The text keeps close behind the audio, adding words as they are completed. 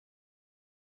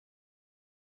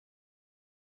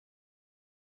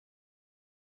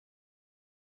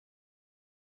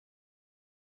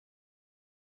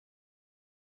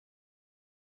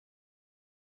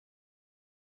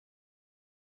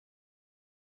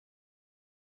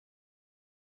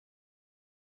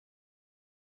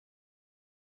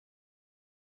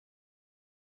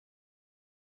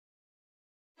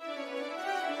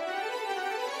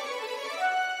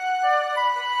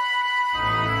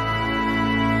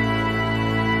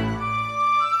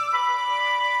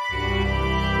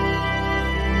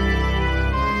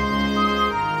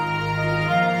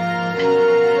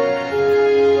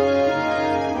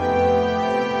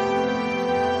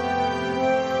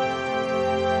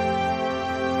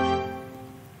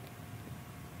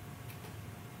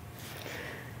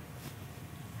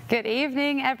Good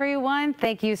evening, everyone.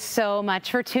 Thank you so much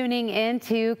for tuning in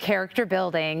to Character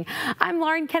Building.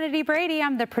 I'm Kennedy Brady.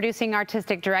 I'm the producing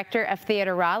artistic director of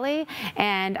Theater Raleigh,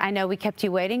 and I know we kept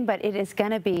you waiting, but it is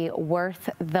going to be worth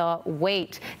the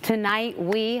wait. Tonight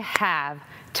we have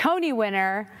Tony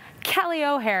winner Kelli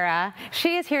O'Hara.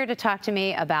 She is here to talk to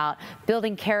me about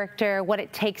building character, what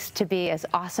it takes to be as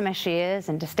awesome as she is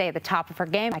and to stay at the top of her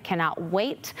game. I cannot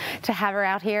wait to have her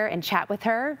out here and chat with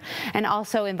her, and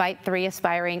also invite 3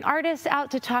 aspiring artists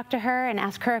out to talk to her and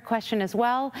ask her a question as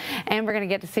well. And we're going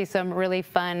to get to see some really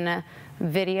fun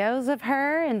videos of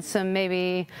her and some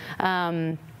maybe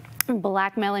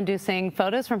blackmail-inducing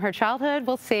photos from her childhood.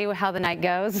 We'll see how the night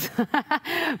goes.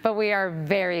 But we are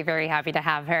very, very happy to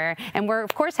have her. And we're,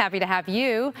 of course, happy to have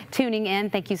you tuning in.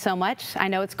 Thank you so much. I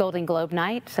know it's Golden Globe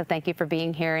night, so thank you for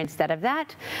being here instead of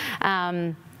that.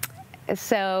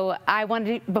 So I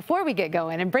wanted to, before we get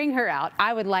going and bring her out,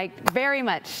 I would like very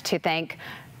much to thank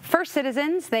First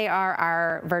Citizens. They are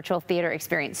our virtual theater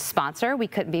experience sponsor. We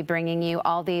couldn't be bringing you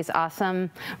all these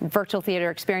awesome virtual theater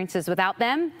experiences without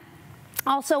them.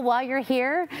 Also, while you're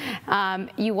here,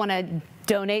 you want to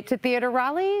donate to Theater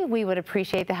Raleigh, we would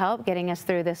appreciate the help getting us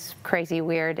through this crazy,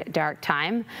 weird, dark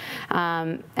time,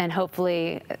 and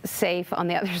hopefully safe on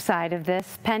the other side of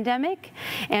this pandemic.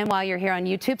 And while you're here on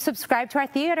YouTube, subscribe to our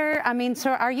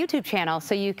our YouTube channel,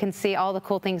 so you can see all the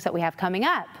cool things that we have coming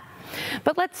up.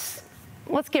 But let's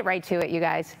get right to it, you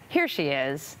guys. Here she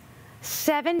is,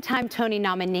 7-time Tony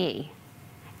nominee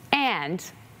and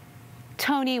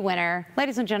Tony winner,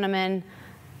 ladies and gentlemen,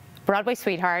 Broadway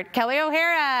sweetheart, Kelli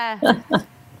O'Hara.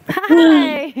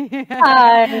 Hi.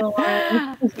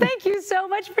 Hi. Thank you so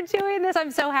much for doing this. I'm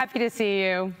so happy to see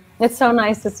you. It's so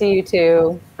nice to see you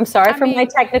too. I'm sorry for my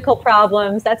technical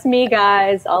problems. That's me,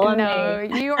 guys. All on me. No,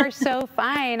 you are so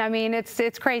fine. I mean,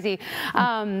 it's crazy.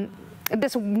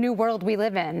 This new world we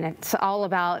live in, it's all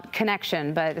about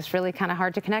connection, but it's really kind of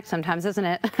hard to connect sometimes, isn't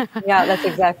it? Yeah, that's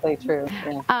exactly true.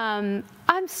 Yeah.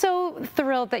 I'm so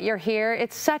thrilled that you're here.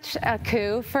 It's such a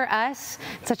coup for us.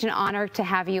 It's such an honor to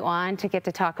have you on, to get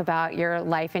to talk about your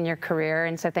life and your career.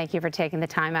 And so thank you for taking the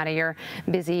time out of your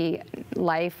busy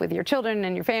life with your children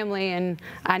and your family. And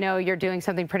I know you're doing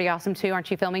something pretty awesome too.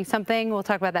 Aren't you filming something? We'll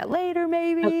talk about that later,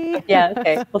 maybe. Yeah,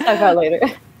 okay. We'll talk about it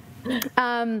later.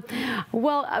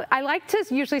 Well, I like to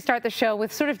usually start the show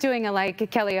with sort of doing a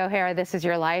Kelli O'Hara, This Is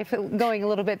Your Life, going a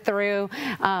little bit through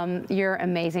your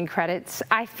amazing credits.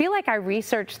 I feel like I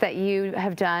researched that you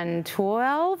have done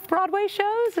 12 Broadway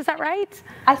shows. Is that right?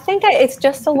 I think it's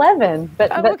just 11.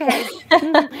 But okay.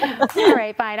 All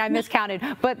right, fine. I miscounted.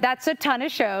 But that's a ton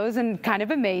of shows and kind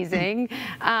of amazing.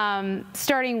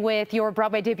 Starting with your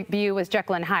Broadway debut was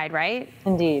Jekyll and Hyde, right?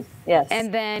 Indeed, yes.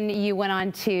 And then you went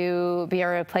on to be a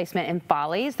replacement in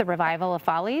Follies, the revival of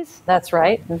Follies. That's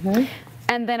right. Mm-hmm.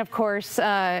 And then, of course,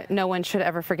 no one should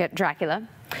ever forget Dracula,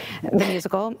 the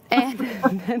musical. And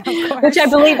of course, which I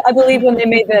believe when they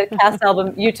made the cast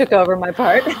album, you took over my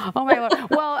part. Oh my Lord.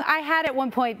 Well, I had at one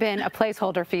point been a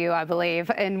placeholder for you, I believe,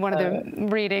 in one of the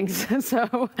readings.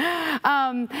 So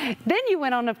then you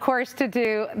went on, of course, to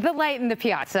do The Light in the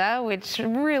Piazza, which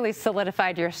really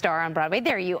solidified your star on Broadway.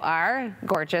 There you are,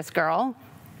 gorgeous girl.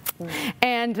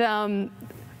 And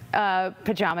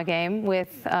Pajama Game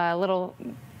with a little,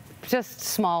 just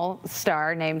small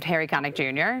star named Harry Connick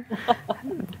Jr.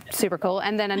 Super cool.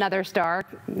 And then another star,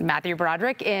 Matthew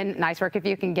Broderick, in Nice Work If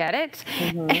You Can Get It.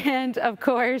 Mm-hmm. And of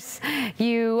course,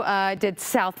 you did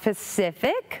South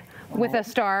Pacific with a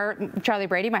star, Charlie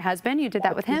Brady, my husband. You did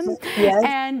that with him. Yes.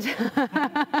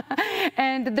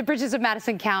 And The Bridges of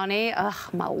Madison County. Oh,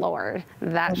 my Lord,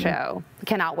 that show.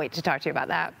 Cannot wait to talk to you about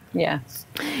that. Yeah.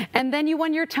 And then you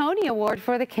won your Tony Award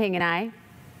for The King and I.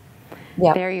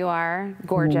 Yep. There you are,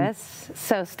 gorgeous,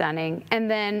 so stunning.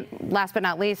 And then, last but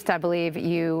not least, I believe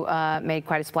you made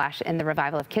quite a splash in the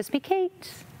revival of Kiss Me, Kate.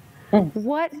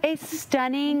 What a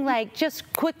stunning,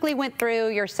 just quickly went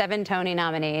through your 7 Tony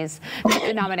nominations.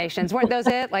 Weren't those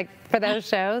it, for those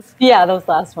shows? Yeah, those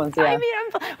last ones, yeah. I mean,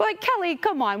 Kelli,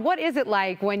 come on. What is it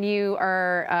like when you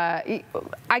are,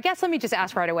 I guess let me just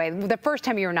ask right away, the first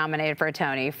time you were nominated for a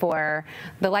Tony for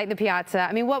The Light in the Piazza,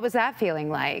 I mean, what was that feeling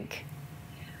like?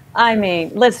 I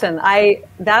mean, listen,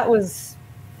 it was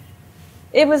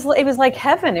like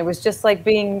heaven. It was just like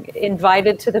being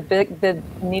invited to the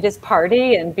neatest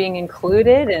party and being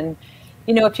included. And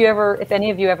you know, if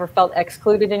any of you ever felt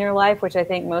excluded in your life, which I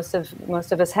think most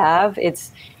of us have,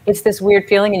 it's this weird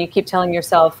feeling, and you keep telling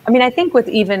yourself. I mean, I think with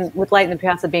Light in the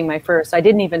Piazza being my first, I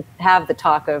didn't even have the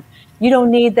talk of, you don't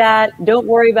need that, don't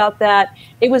worry about that.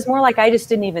 It was more like I just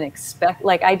didn't even expect,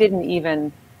 I didn't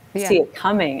even see it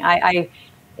coming.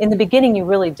 In the beginning, you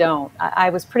really don't. I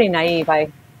was pretty naive.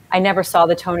 I never saw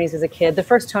the Tonys as a kid. The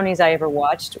first Tonys I ever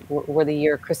watched were the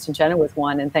year Kristen Chenoweth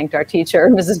won and thanked our teacher,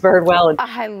 Mrs. Birdwell. And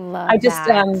I love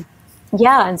that.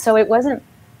 Yeah, and so it wasn't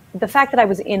the fact that I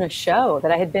was in a show,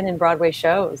 that I had been in Broadway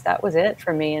shows, that was it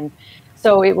for me. And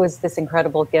so it was this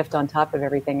incredible gift on top of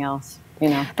everything else. You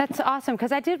know. That's awesome,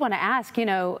 because I did want to ask, you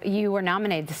know, you were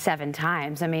nominated 7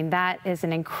 times. I mean, that is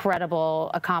an incredible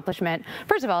accomplishment.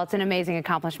 First of all, it's an amazing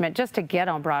accomplishment just to get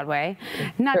on Broadway,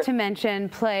 not to mention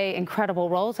play incredible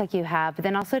roles like you have, but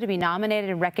then also to be nominated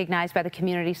and recognized by the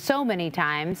community so many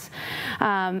times.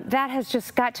 That has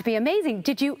just got to be amazing.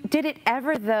 Did it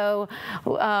ever, though,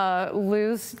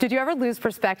 did you ever lose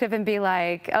perspective and be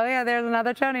like, oh yeah, there's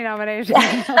another Tony nomination?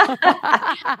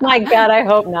 My God, I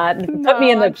hope not. Put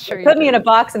me in a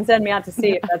box and send me out to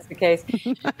sea if that's the case.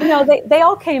 You know, they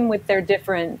all came with their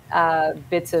different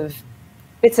bits of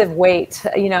weight.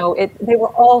 You know, they were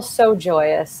all so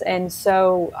joyous, and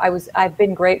so I've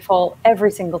been grateful every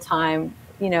single time.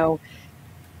 You know,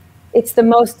 it's the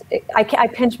most. I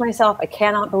pinch myself. I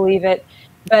cannot believe it.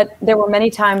 But there were many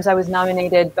times I was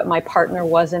nominated, but my partner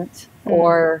wasn't,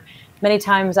 or many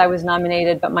times I was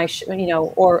nominated, but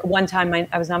or one time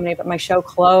I was nominated, but my show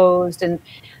closed, and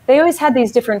they always had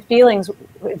these different feelings.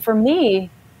 For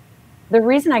me, the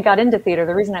reason I got into theater,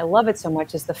 the reason I love it so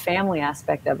much is the family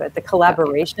aspect of it, the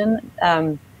collaboration.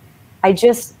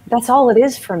 That's all it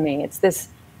is for me. It's this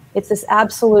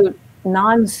absolute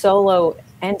non-solo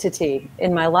entity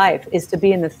in my life, is to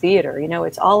be in the theater. You know,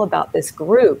 it's all about this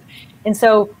group. And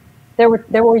so there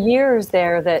were years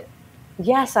there that,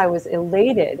 yes, I was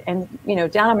elated and, you know,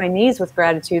 down on my knees with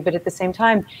gratitude, but at the same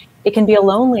time, it can be a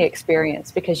lonely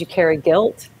experience because you carry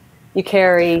guilt, you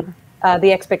carry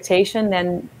the expectation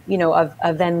then, you know,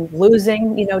 of then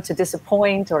losing, you know, to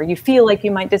disappoint, or you feel like you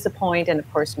might disappoint, and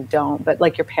of course you don't, but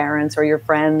like your parents or your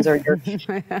friends or your, you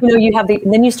know,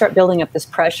 and then you start building up this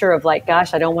pressure of like,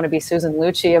 gosh, I don't want to be Susan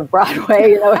Lucci of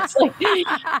Broadway, you know, it's like,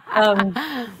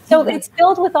 so it's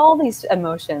filled with all these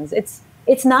emotions.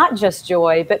 It's not just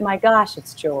joy, but my gosh,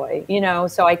 it's joy, you know,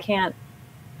 so I can't,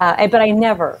 but I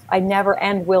never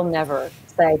and will never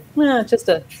say, just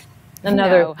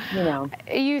another, no. You know.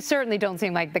 You certainly don't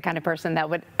seem like the kind of person that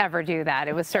would ever do that.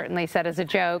 It was certainly said as a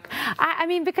joke. I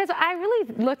mean, because I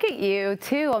really look at you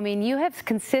too. I mean, you have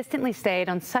consistently stayed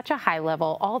on such a high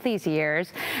level all these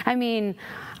years. I mean,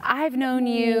 I've known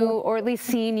you, or at least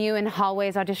seen you in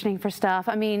hallways auditioning for stuff,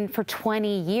 I mean, for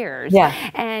 20 years. Yeah.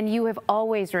 And you have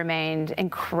always remained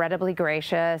incredibly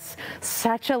gracious,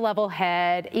 such a level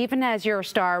head, even as your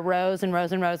star rose and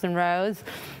rose and rose and rose.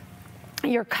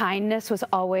 Your kindness was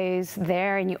always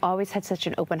there, and you always had such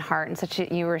an open heart,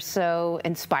 and you were so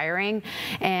inspiring.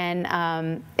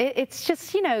 And it's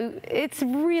just, you know, it's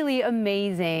really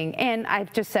amazing. And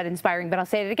I've just said inspiring, but I'll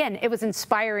say it again. It was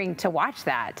inspiring to watch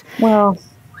that. Well,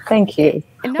 thank you.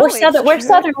 No, we're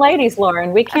Southern ladies,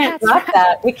 Lauren. We can't drop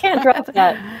that. We can't drop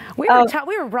that. We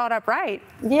were brought up right.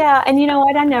 Yeah, and you know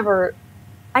what? I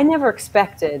never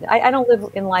expected. I don't live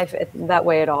in life that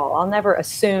way at all. I'll never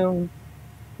assume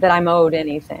that I'm owed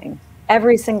anything.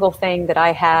 Every single thing that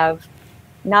I have,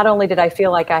 not only did I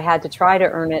feel like I had to try to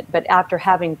earn it, but after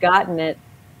having gotten it,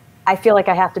 I feel like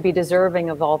I have to be deserving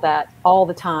of all that all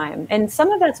the time. And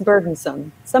some of that's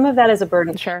burdensome. Some of that is a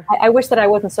burden. Sure. I wish that I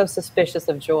wasn't so suspicious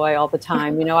of joy all the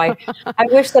time. You know, I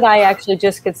wish that I actually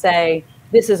just could say,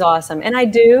 this is awesome. And I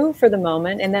do for the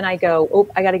moment. And then I go, oh,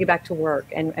 I got to get back to work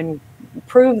and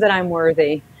prove that I'm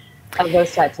worthy of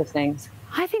those types of things.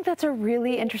 I think that's a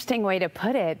really interesting way to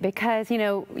put it, because, you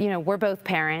know, we're both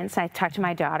parents. I talk to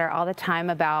my daughter all the time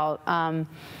about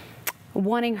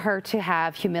wanting her to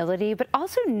have humility, but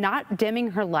also not dimming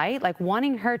her light, like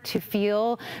wanting her to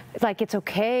feel like it's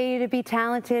okay to be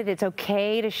talented, it's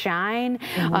okay to shine,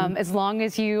 as long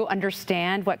as you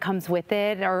understand what comes with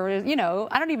it. Or, you know,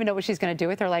 I don't even know what she's going to do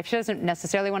with her life. She doesn't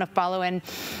necessarily want to follow in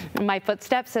my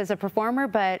footsteps as a performer,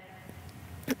 but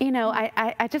you know,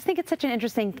 I just think it's such an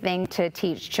interesting thing to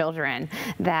teach children,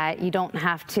 that you don't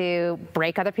have to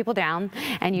break other people down,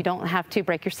 and you don't have to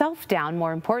break yourself down,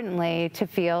 more importantly, to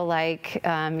feel like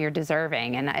you're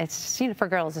deserving. And it's just, you know, for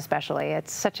girls especially,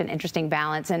 it's such an interesting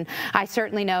balance. And I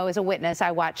certainly know, as a witness,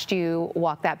 I watched you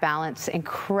walk that balance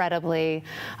incredibly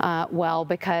well,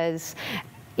 because,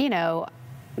 you know,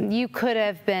 you could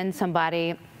have been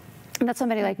somebody that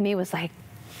somebody like me was like,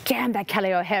 damn, that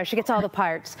Kelli O'Hara, she gets all the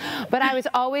parts. But I was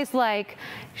always like,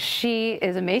 she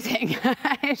is amazing.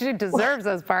 She deserves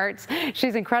those parts.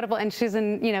 She's incredible, and she's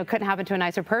you know, couldn't happen to a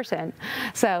nicer person.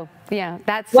 So, you know,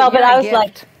 that's well, but I was gift.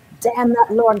 like, damn that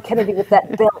Lord Kennedy with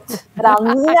that belt that I'll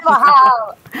never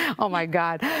have. Oh my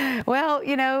God. Well,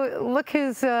 you know, look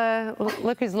who's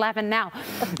laughing now.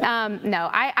 No,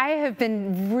 I have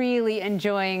been really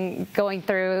enjoying going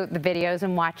through the videos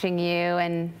and watching you,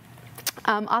 and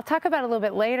I'll talk about it a little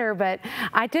bit later, but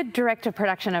I did direct a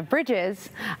production of Bridges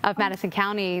of Madison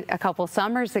County a couple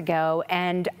summers ago,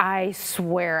 and I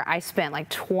swear I spent like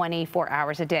 24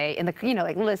 hours a day in the, you know,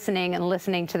 like listening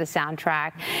to the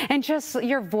soundtrack, and just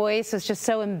your voice was just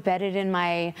so embedded in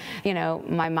my, you know,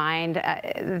 my mind.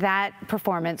 That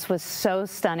performance was so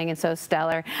stunning and so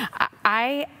stellar.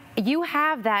 You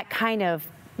have that kind of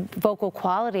vocal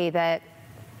quality that,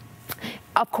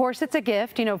 of course, it's a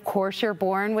gift. You know, of course, you're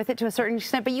born with it to a certain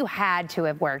extent, but you had to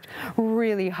have worked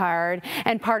really hard.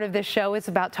 And part of this show is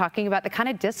about talking about the kind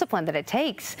of discipline that it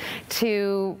takes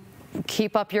to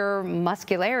keep up your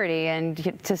muscularity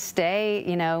and to stay,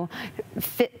 you know,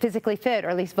 physically fit, or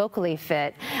at least vocally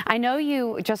fit. I know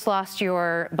you just lost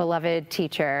your beloved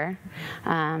teacher,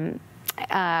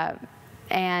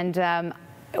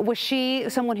 was she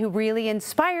someone who really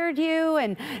inspired you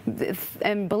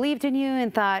and believed in you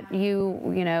and thought you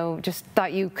know, just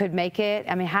thought you could make it?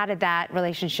 I mean, how did that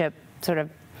relationship sort of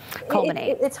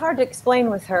culminate? It's hard to explain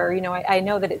with her. You know, I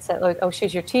know that it's like, oh,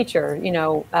 she's your teacher. You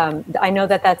know, I know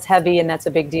that that's heavy and that's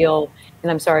a big deal, and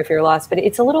I'm sorry for your loss. But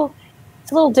it's a little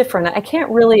different. I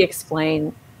can't really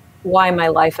explain why my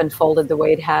life unfolded the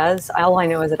way it has. All I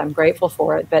know is that I'm grateful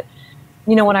for it. But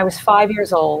you know, when I was 5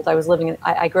 years old, I was living in,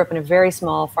 I grew up in a very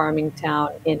small farming town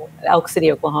in Elk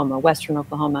City, Oklahoma, western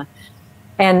Oklahoma.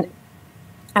 And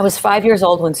I was 5 years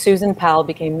old when Susan Powell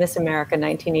became Miss America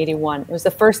 1981. It was the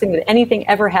first thing that anything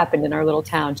ever happened in our little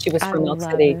town. She was from Elk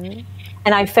City.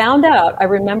 And I found out, I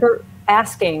remember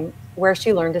asking where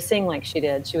she learned to sing like she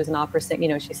did. She was an opera singer, you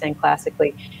know, she sang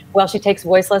classically. Well, she takes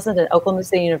voice lessons at Oklahoma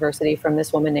City University from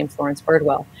this woman named Florence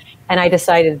Birdwell. And I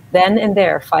decided then and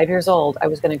there, 5 years old, I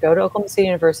was going to go to Oklahoma City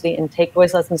University and take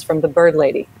voice lessons from the Bird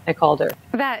Lady, I called her.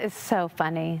 That is so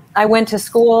funny. I went to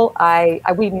school.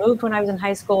 We moved when I was in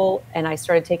high school, and I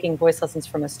started taking voice lessons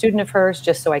from a student of hers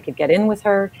just so I could get in with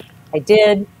her. I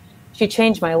did. She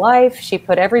changed my life. She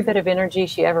put every bit of energy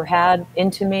she ever had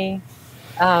into me.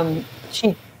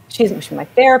 She was my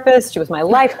therapist. She was my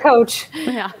life coach.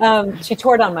 Yeah. She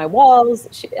tore down my walls.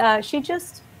 She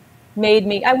just made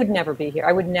me, I would never be here.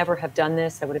 I would never have done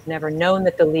this. I would have never known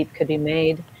that the leap could be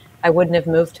made. I wouldn't have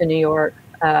moved to New York.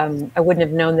 I wouldn't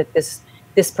have known that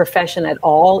this profession at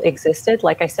all existed.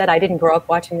 Like I said, I didn't grow up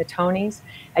watching the Tonys.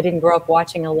 I didn't grow up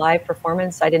watching a live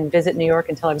performance. I didn't visit New York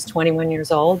until I was 21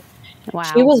 years old. Wow.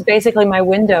 She was basically my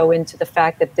window into the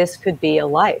fact that this could be a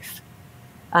life.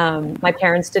 My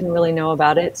parents didn't really know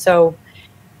about it, so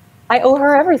I owe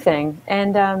her everything,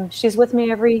 and she's with me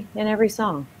in every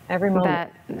song, every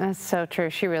moment. That's so true.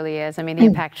 She really is. I mean, the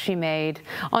impact she made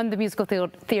on the musical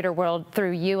theater world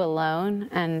through you alone,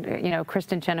 and you know,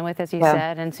 Kristen Chenoweth, as you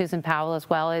said, and Susan Powell as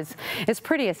well, is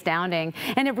pretty astounding.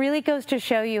 And it really goes to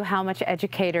show you how much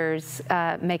educators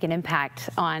make an impact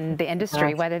on the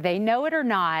industry, whether they know it or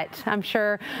not. I'm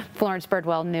sure Florence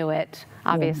Birdwell knew it,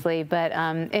 obviously, but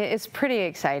it's pretty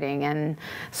exciting. And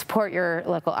support your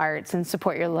local arts and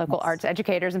support your local arts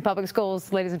educators in public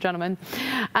schools, ladies and gentlemen.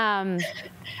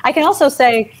 I can also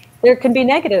say there can be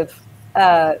negative,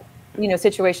 you know,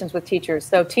 situations with teachers.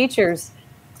 So teachers,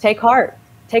 take heart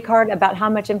about how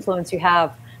much influence you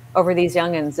have over these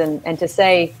youngins, and to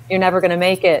say you're never going to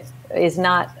make it is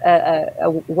not a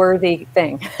worthy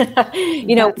thing.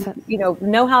 you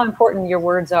know how important your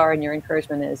words are and your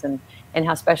encouragement is, and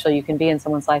how special you can be in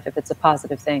someone's life if it's a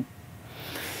positive thing.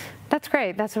 That's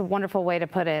great. That's a wonderful way to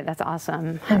put it. That's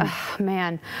awesome. Oh,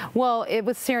 man. Well, it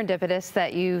was serendipitous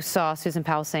that you saw Susan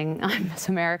Powell sing on Miss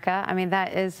America. I mean,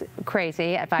 that is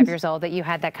crazy at 5 years old that you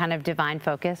had that kind of divine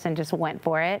focus and just went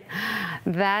for it.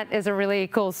 That is a really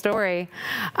cool story.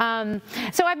 So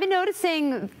I've been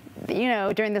noticing, you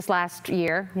know, during this last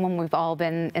year when we've all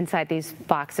been inside these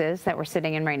boxes that we're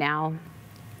sitting in right now,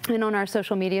 and on our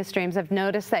social media streams, I've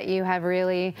noticed that you have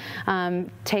really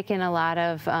taken a lot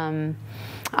of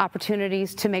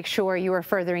opportunities to make sure you are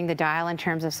furthering the dial in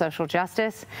terms of social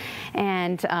justice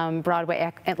and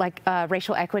Broadway,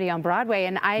 racial equity on Broadway.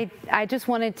 And I just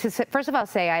wanted to, first of all,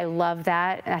 say I love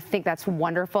that. I think that's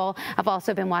wonderful. I've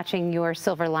also been watching your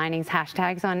Silver Linings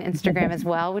hashtags on Instagram as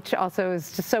well, which also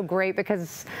is just so great,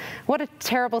 because what a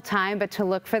terrible time, but to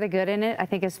look for the good in it, I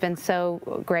think has been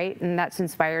so great, and that's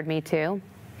inspired me too.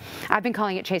 I've been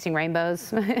calling it Chasing Rainbows.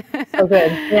 So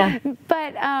good, yeah.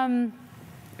 But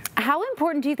How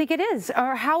important do you think it is,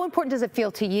 or how important does it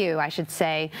feel to you, I should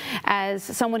say, as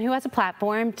someone who has a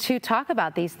platform to talk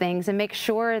about these things and make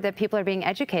sure that people are being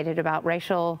educated about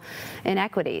racial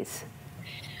inequities?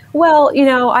 Well, you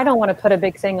know, I don't want to put a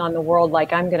big thing on the world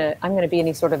like I'm gonna be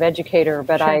any sort of educator,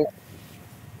 but Sure.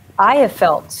 I have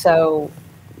felt so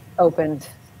opened,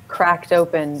 cracked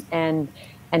open, and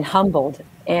humbled,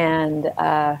 and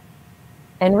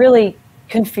really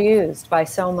confused by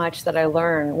so much that I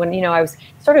learned when, you know, I was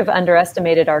sort of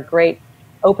underestimated our great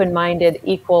open-minded,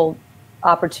 equal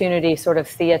opportunity sort of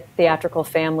theatrical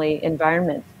family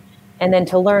environment. And then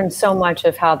to learn so much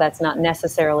of how that's not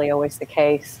necessarily always the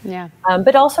case. Yeah.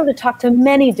 But also to talk to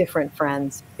many different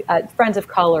friends, friends of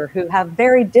color who have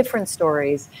very different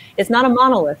stories. It's not a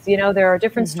monolith, you know, there are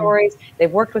different stories.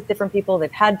 They've worked with different people,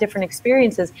 they've had different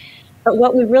experiences. But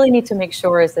what we really need to make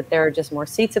sure is that there are just more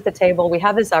seats at the table. We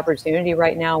have this opportunity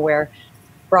right now where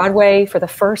Broadway, for the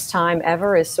first time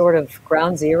ever, is sort of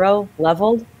ground zero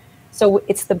leveled. So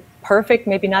it's the perfect,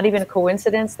 maybe not even a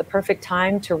coincidence, the perfect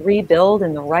time to rebuild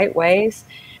in the right ways.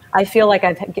 I feel like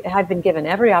I've been given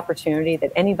every opportunity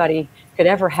that anybody could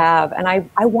ever have. And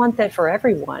I want that for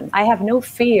everyone. I have no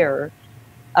fear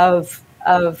of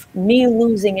me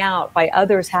losing out by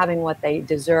others having what they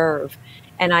deserve.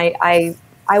 And I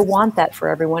want that for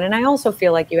everyone. And I also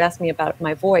feel like, you asked me about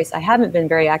my voice. I haven't been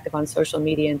very active on social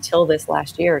media until this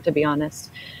last year, to be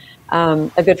honest.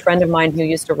 A good friend of mine who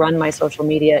used to run my social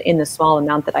media in the small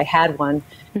amount that I had one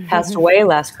passed away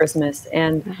last Christmas.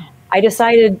 And I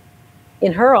decided,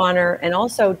 in her honor, and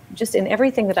also just in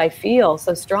everything that I feel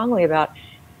so strongly about,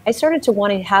 I started to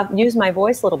want to use my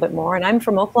voice a little bit more. And I'm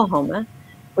from Oklahoma,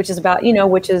 which is about, you know,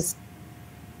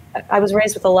 I was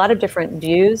raised with a lot of different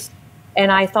views.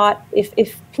 And I thought,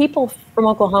 if people from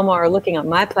Oklahoma are looking at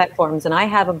my platforms and I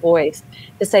have a voice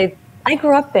to say, I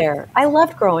grew up there, I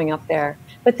loved growing up there,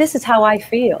 but this is how I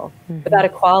feel about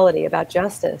equality, about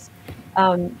justice.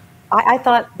 I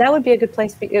thought that would be a good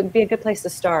place. It would be a good place to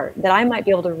start. That I might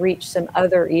be able to reach some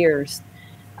other ears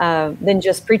than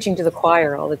just preaching to the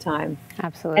choir all the time.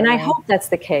 Absolutely. And I hope that's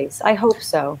the case. I hope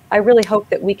so. I really hope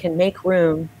that we can make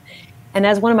room. And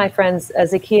as one of my friends,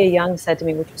 Zakiya Young, said to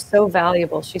me, which was so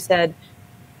valuable, she said,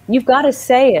 "You've got to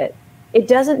say it. It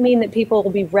doesn't mean that people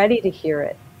will be ready to hear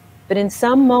it, but in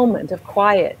some moment of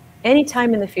quiet,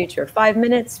 anytime in the future, 5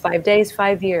 minutes, 5 days,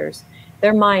 5 years,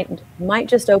 their mind might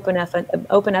just open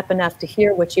up enough to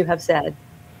hear what you have said.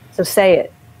 So say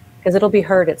it, because it'll be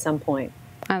heard at some point."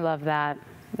 I love that.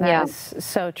 That is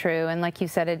so true. And like you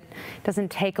said, it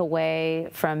doesn't take away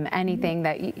from anything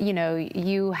that, you know,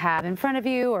 you have in front of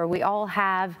you, or we all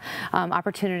have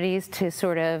opportunities to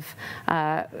sort of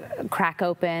crack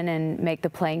open and make the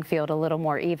playing field a little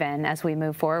more even as we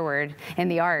move forward in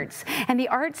the arts. And the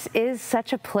arts is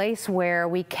such a place where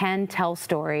we can tell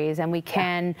stories and we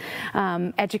can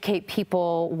educate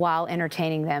people while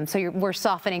entertaining them. So we're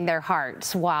softening their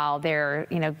hearts while they're,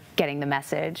 you know, getting the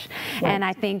message. Right. And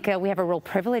I think we have a real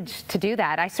privilege to do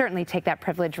that. I certainly take that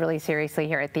privilege really seriously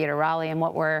here at Theater Raleigh and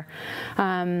what we're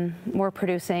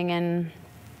producing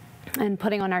and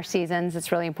putting on our seasons.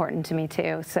 It's really important to me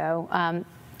too. So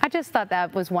I just thought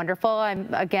that was wonderful. I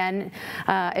again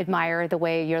admire the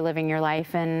way you're living your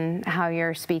life and how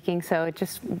you're speaking. So it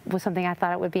just was something I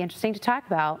thought it would be interesting to talk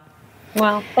about.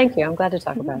 Well, thank you. I'm glad to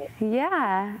talk about it.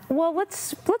 Yeah. Well,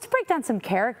 let's break down some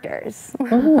characters.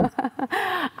 I'm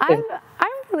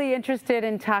really interested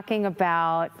in talking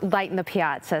about Light in the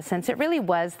Piazza, since it really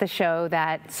was the show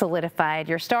that solidified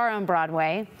your star on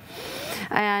Broadway.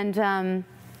 And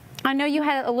I know you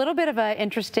had a little bit of an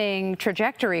interesting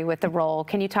trajectory with the role.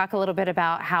 Can you talk a little bit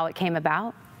about how it came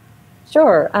about?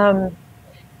 Sure.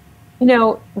 You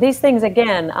know, these things,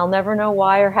 again, I'll never know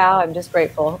why or how. I'm just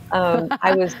grateful.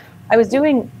 I was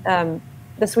doing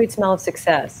The Sweet Smell of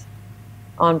Success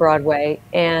on Broadway,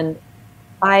 and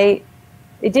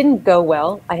it didn't go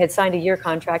well. I had signed a year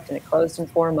contract and it closed in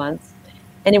 4 months.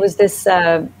 And it was this,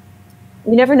 you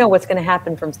never know what's going to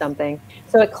happen from something.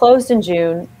 So it closed in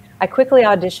June. I quickly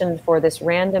auditioned for this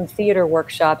random theater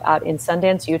workshop out in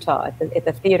Sundance, Utah, at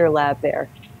the theater lab there,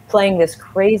 playing this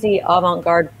crazy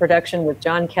avant-garde production with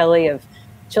John Kelly of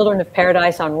Children of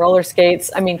Paradise on roller skates.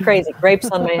 I mean, crazy,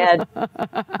 grapes on my head.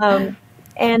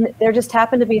 And there just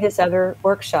happened to be this other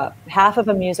workshop, half of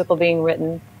a musical being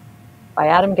written by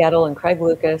Adam Gettle and Craig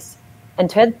Lucas, and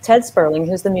Ted Sperling,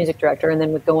 who's the music director, and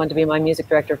then would go on to be my music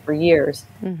director for years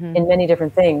in many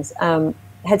different things,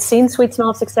 had seen Sweet Smell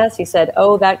of Success. He said,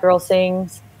 "Oh, that girl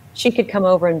sings. She could come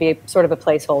over and be sort of a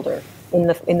placeholder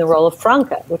in the role of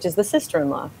Franca, which is the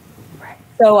sister-in-law." Right.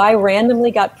 So I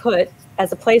randomly got put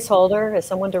as a placeholder, as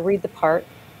someone to read the part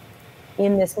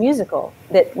in this musical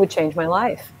that would change my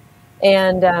life.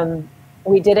 And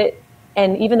we did it.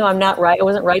 And even though I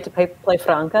wasn't right to play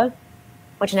Franca,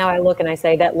 which now I look and I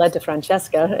say that led to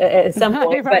Francesca at some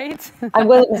point, right? But I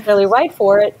wasn't necessarily right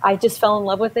for it. I just fell in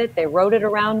love with it. They wrote it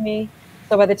around me.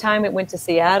 So by the time it went to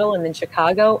Seattle and then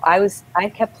Chicago, I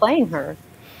kept playing her.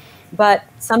 But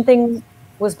something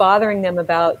was bothering them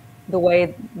about the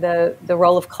way the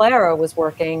role of Clara was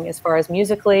working as far as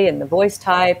musically and the voice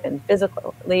type and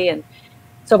physically. And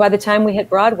so by the time we hit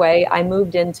Broadway, I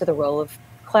moved into the role of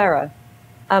Clara.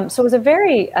 So it was a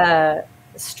very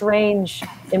strange,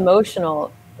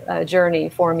 emotional journey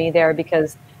for me there,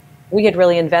 because we had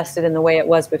really invested in the way it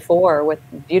was before with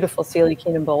beautiful Celia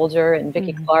Keenan-Bolger and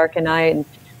Vicki Clark and I, and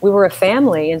we were a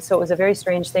family. And so it was a very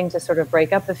strange thing to sort of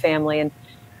break up the family. And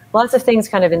lots of things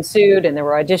kind of ensued, and there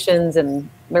were auditions, and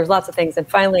there was lots of things. And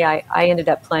finally, I ended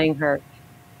up playing her.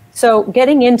 So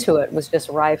getting into it was just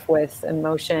rife with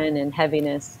emotion and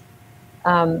heaviness.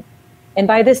 And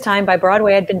by this time, by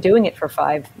Broadway, I'd been doing it for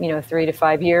 3 to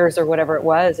 5 years or whatever it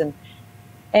was. And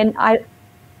I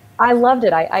loved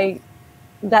it.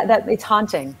 That it's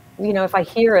haunting. If I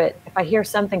hear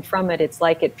something from it, it's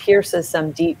like it pierces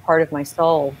some deep part of my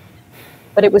soul.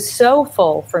 But it was so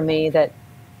full for me that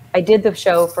I did the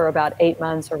show for about 8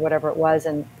 months or whatever it was.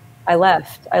 And I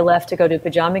left to go do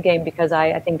Pajama Game, because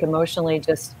I think emotionally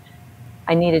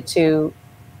I needed to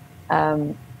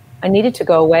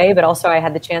go away, but also I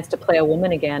had the chance to play a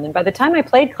woman again. And by the time I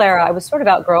played Clara, I was sort of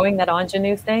outgrowing that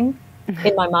ingenue thing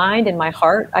in my mind, in my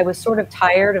heart. I was sort of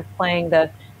tired of playing the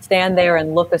stand there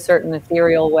and look a certain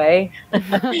ethereal way.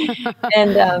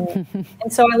 and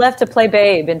so I left to play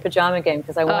Babe in Pajama Game,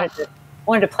 because I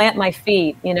wanted to plant my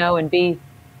feet, and be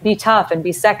tough and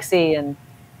be sexy. And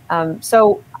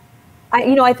so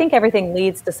I think everything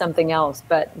leads to something else,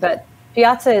 but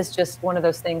Piazza is just one of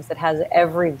those things that has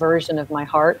every version of my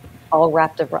heart all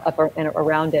wrapped up and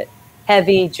around it.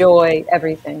 Heavy, joy,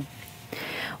 everything.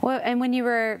 Well, and when you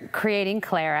were creating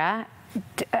Clara,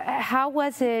 how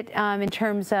was it in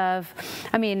terms of,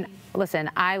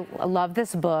 listen, I love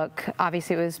this book.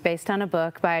 Obviously, it was based on a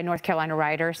book by a North Carolina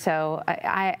writer, so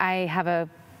I have a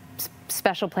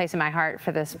special place in my heart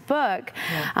for this book.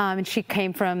 Yeah. And she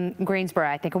came from Greensboro,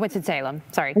 I think, or Winston-Salem,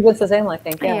 sorry. Winston-Salem, I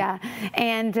think, yeah.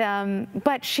 And,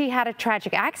 but she had a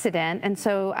tragic accident, and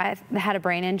so I had a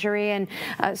brain injury, and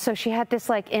so she had this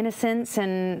like innocence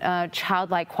and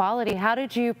childlike quality. How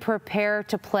did you prepare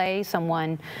to play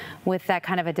someone with that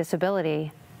kind of a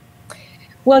disability?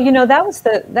 Well, that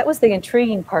was the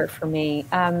intriguing part for me.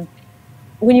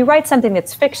 When you write something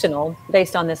that's fictional,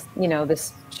 based on this,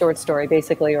 this short story,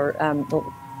 basically, or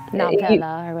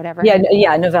novella or whatever.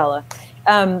 Yeah, novella.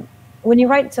 When you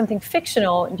write something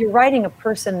fictional, you're writing a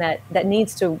person that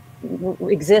needs to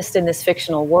exist in this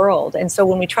fictional world. And so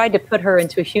when we tried to put her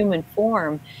into a human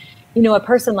form, a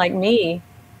person like me,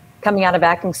 coming out of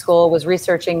acting school, was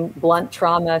researching blunt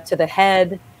trauma to the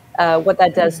head, what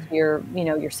that does to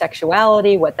your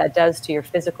sexuality, what that does to your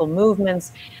physical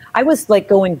movements. I was like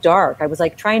going dark. I was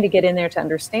like trying to get in there to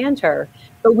understand her,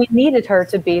 but we needed her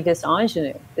to be this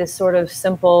ingenue, this sort of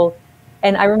simple.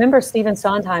 And I remember Stephen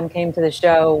Sondheim came to the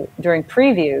show during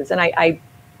previews, and I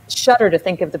shudder to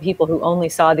think of the people who only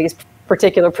saw these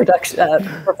particular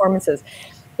performances.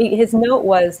 His note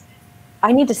was,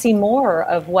 I need to see more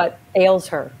of what ails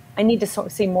her. I need to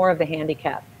see more of the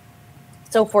handicap.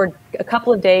 So for a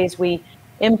couple of days, we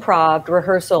improv,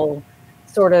 rehearsal,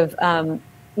 sort of,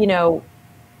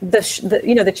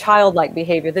 the childlike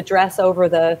behavior, the dress over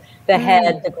the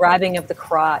head, the grabbing of the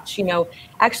crotch.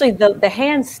 Actually the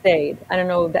hands stayed. I don't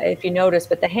know if you noticed,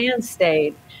 but the hands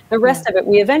stayed. The rest of it,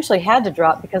 we eventually had to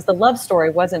drop because the love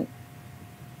story wasn't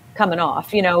coming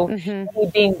off.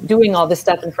 Doing all this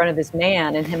stuff in front of his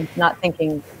man and him not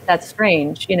thinking that's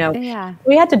strange. Yeah.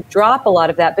 We had to drop a lot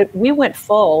of that, but we went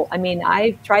full.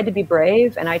 I tried to be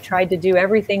brave, and I tried to do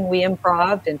everything we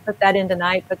improv'd and put that into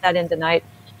night.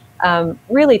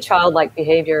 Really childlike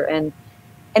behavior, and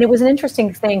it was an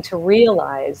interesting thing to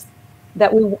realize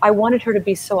that I wanted her to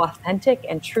be so authentic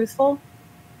and truthful,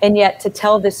 and yet to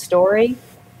tell this story,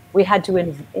 we had to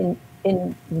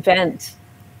invent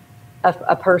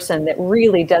a person that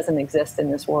really doesn't exist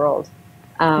in this world.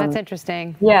 That's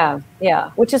interesting. Yeah,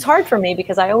 which is hard for me,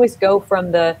 because I always go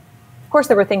from of course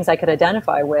there were things I could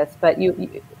identify with, but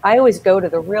I always go to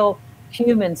the real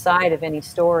human side of any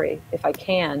story if I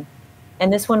can.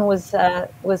 And this one was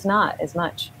not as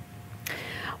much.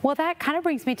 Well, that kind of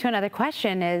brings me to another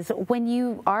question, is when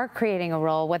you are creating a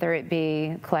role, whether it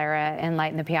be Clara in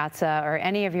Light in the Piazza or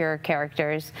any of your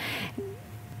characters,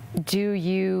 do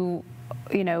you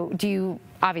you know, do you,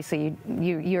 obviously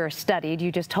you're studied,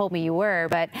 you just told me you were,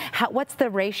 but what's the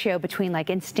ratio between like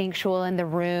instinctual in the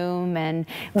room and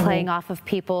playing off of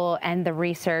people and the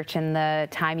research and the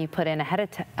time you put in ahead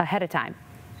of time?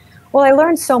 Well, I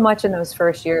learned so much in those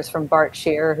first years from Bart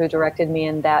Shearer, who directed me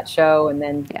in that show and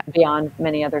then beyond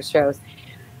many other shows,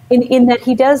 in that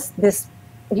he does this,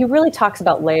 he really talks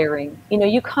about layering. You know,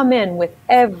 you come in with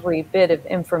every bit of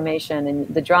information and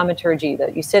the dramaturgy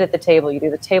that you sit at the table, you do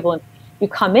the table, and you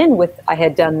come in with, I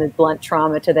had done the blunt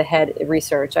trauma to the head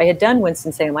research. I had done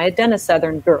Winston-Salem. I had done A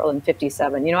Southern Girl in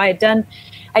 '57. You know, I had done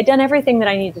everything that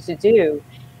I needed to do.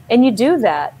 And you do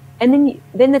that, and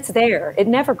then it's there. It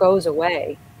never goes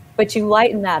away. But you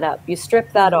lighten that up. You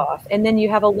strip that off, and then you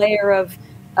have a layer of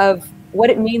what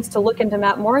it means to look into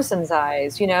Matt Morrison's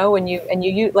eyes, you know, and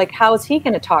you like, how is he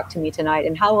going to talk to me tonight,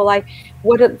 and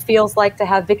what it feels like to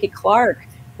have Vicki Clark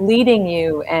leading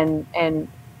you and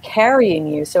carrying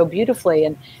you so beautifully,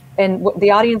 and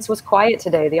the audience was quiet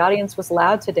today, the audience was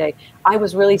loud today, I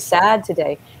was really sad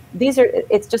today.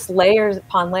 It's just layers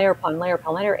upon layer upon layer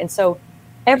upon layer, and so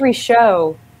every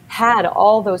show had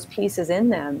all those pieces in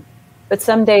them. But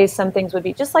some days, some things would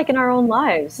be just like in our own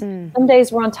lives. Some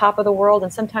days we're on top of the world,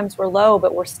 and sometimes we're low,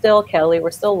 but we're still Kelli,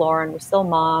 we're still Lauren, we're still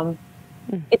mom.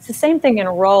 It's the same thing in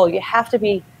a role. You have to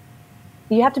be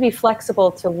flexible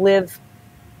to live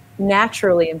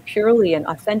naturally and purely and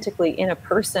authentically in a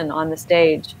person on the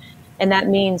stage. And that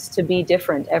means to be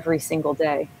different every single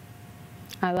day.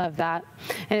 I love that.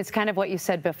 And it's kind of what you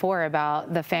said before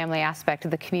about the family aspect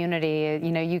of the community.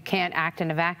 You know, you can't act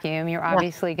in a vacuum. You're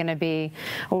obviously going to be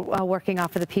working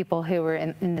off of the people who were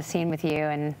in the scene with you.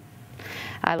 And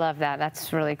I love that.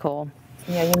 That's really cool.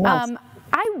 Yeah, you must.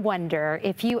 I wonder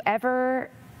if you ever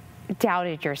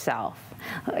doubted yourself,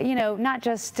 you know, not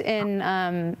just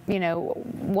in, you know,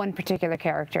 one particular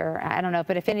character, I don't know,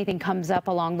 but if anything comes up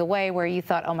along the way where you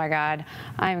thought, oh my God,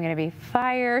 I'm going to be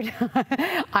fired.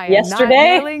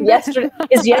 Yesterday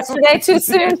is yesterday too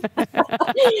soon?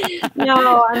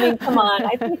 No, I mean, come on.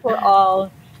 I think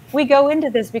we go into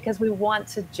this because we want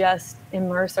to just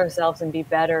immerse ourselves and be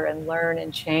better and learn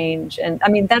and change. And I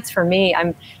mean, that's for me.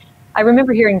 I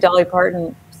remember hearing Dolly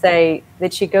Parton say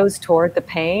that she goes toward the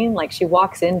pain, like she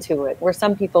walks into it, where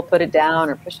some people put it down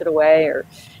or push it away. Or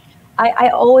I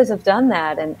always have done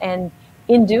that, and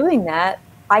in doing that,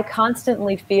 I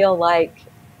constantly feel like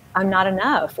I'm not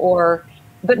enough.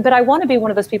 But I want to be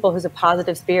one of those people who's a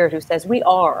positive spirit, who says we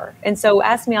are. And so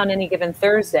ask me on any given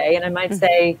Thursday, and I might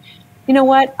say, you know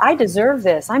what, I deserve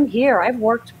this. I'm here. I've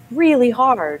worked really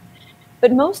hard.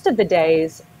 But most of the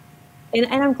days, and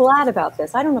I'm glad about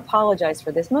this, I don't apologize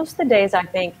for this, most of the days I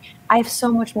think I have so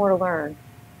much more to learn.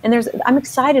 And I'm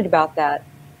excited about that.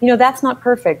 You know, that's not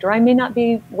perfect, or I may not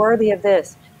be worthy of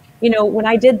this. You know, when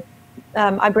I did,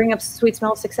 I bring up Sweet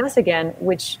Smell of Success again,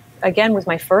 which again was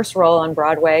my first role on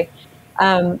Broadway,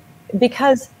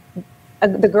 because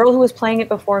the girl who was playing it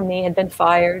before me had been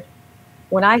fired.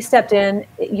 When I stepped in,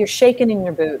 you're shaking in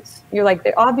your boots. You're like,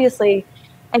 they're obviously,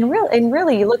 and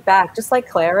really you look back, just like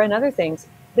Clara and other things,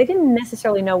 they didn't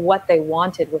necessarily know what they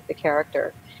wanted with the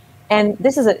character. And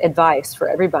this is advice for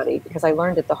everybody, because I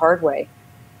learned it the hard way.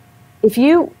 If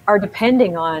you are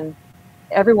depending on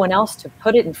everyone else to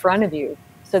put it in front of you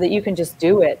so that you can just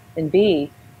do it and be,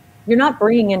 you're not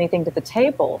bringing anything to the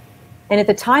table. And at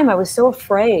the time, I was so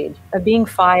afraid of being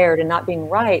fired and not being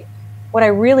right. What I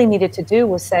really needed to do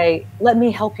was say, let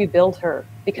me help you build her,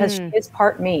 because she is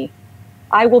part me.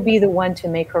 I will be the one to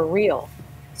make her real.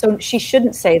 So she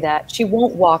shouldn't say that. She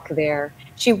won't walk there.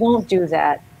 She won't do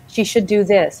that. She should do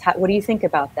this. What do you think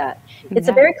about that? It's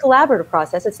a very collaborative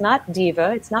process. It's not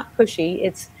diva. It's not pushy.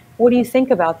 It's, what do you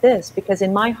think about this? Because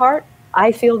in my heart,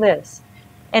 I feel this.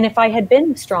 And if I had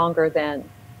been stronger then,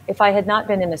 if I had not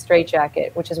been in a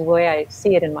straitjacket, which is the way I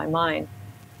see it in my mind,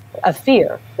 of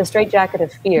fear, the straitjacket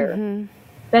of fear,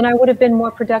 then I would have been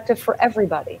more productive for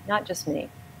everybody, not just me.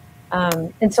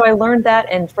 And so I learned that,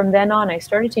 and from then on, I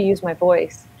started to use my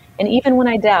voice. And even when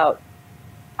I doubt,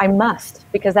 I must,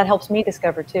 because that helps me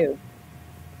discover too.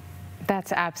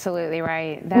 That's absolutely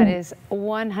right. That is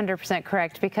 100%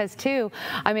 correct, because too,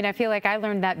 I mean, I feel like I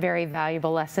learned that very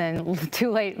valuable lesson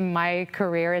too late in my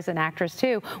career as an actress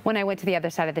too, when I went to the other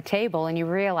side of the table, and you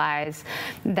realize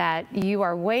that you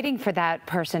are waiting for that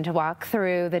person to walk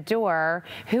through the door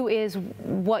who is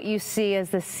what you see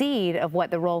as the seed of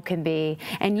what the role can be,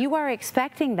 and you are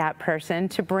expecting that person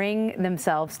to bring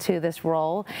themselves to this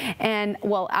role. And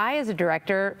well, I as a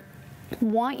director,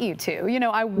 want you to. You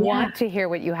know, I want to hear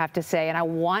what you have to say, and I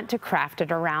want to craft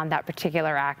it around that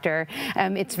particular actor.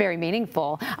 It's very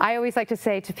meaningful. I always like to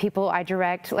say to people I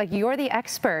direct, like, you're the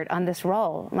expert on this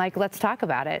role. Like, let's talk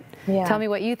about it. Yeah. Tell me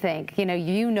what you think.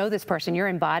 You know this person. You're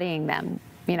embodying them.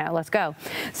 You know, let's go.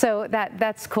 So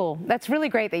that's cool. That's really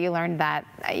great that you learned that.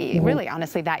 Really,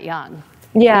 honestly, that young.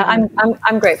 Yeah,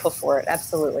 I'm grateful for it.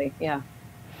 Absolutely. Yeah.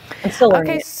 I'm still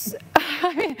learning.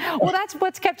 Okay, well, that's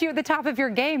what's kept you at the top of your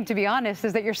game, to be honest,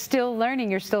 is that you're still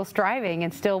learning, you're still striving,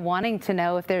 and still wanting to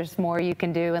know if there's more you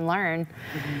can do and learn.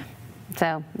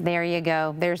 So there you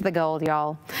go. There's the gold,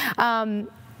 y'all.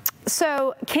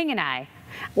 So King and I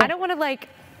don't want to like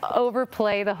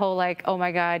overplay the whole like, oh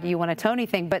my God, you won a Tony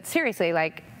thing, but seriously,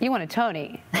 like, you won a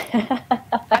Tony.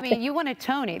 I mean, you won a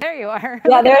Tony. There you are.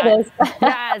 Yeah, there it is.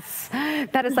 Yes.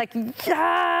 That is like,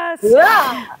 yes.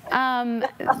 Yeah.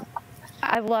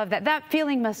 I love that. That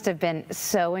feeling must have been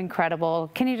so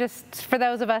incredible. Can you just, for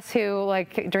those of us who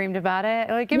like dreamed about it,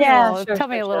 like give me a little, tell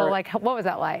me a little, like, what was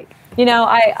that like? You know,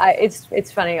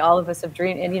 it's funny. All of us have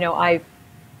dreamed, and you know,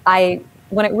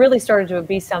 when it really started to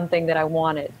be something that I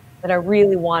wanted, that I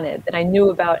really wanted, that I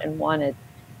knew about and wanted.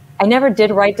 I never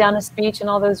did write down a speech in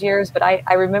all those years, but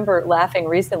I remember laughing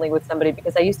recently with somebody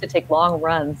because I used to take long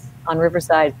runs on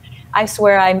Riverside. I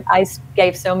swear I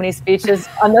gave so many speeches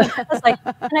on the, I was like,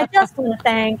 and I just want to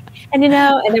thank, and you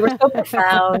know, and they were so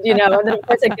profound, you know, and then of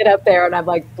course I get up there and I'm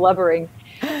like blubbering.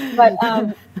 But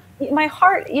my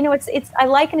heart, you know, I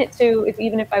liken it to,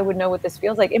 even if I would know what this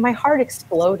feels like, my heart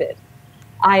exploded.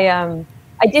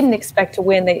 I didn't expect to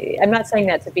win. I'm not saying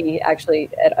that to be actually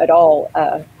at all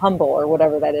humble or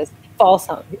whatever that is,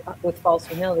 with false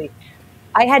humility.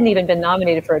 I hadn't even been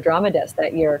nominated for a Drama Desk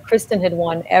that year. Kristen had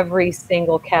won every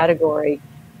single category,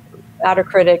 Outer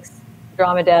Critics,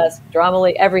 Drama Desk, Drama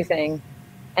League, everything.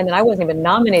 And then I wasn't even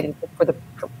nominated for the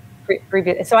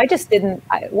previous. So I just didn't,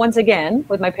 once again,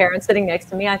 with my parents sitting next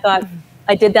to me, I thought,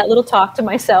 I did that little talk to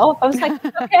myself. I was like,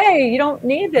 okay, you don't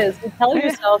need this. You tell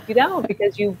yourself you don't,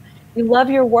 because you love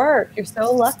your work. You're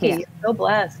so lucky. You're so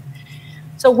blessed.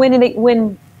 So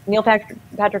when Neil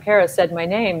Patrick Harris said my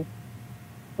name,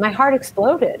 my heart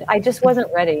exploded. I just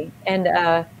wasn't ready. And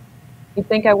you'd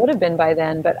think I would have been by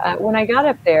then. But when I got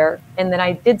up there, and then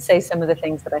I did say some of the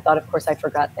things that I thought, of course, I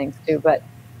forgot things too. But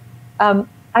I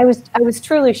was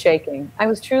truly shaking. I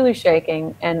was truly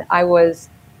shaking. And I was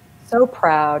so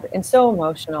proud and so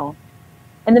emotional.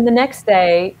 And then the next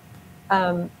day,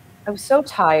 I was so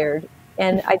tired.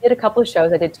 And I did a couple of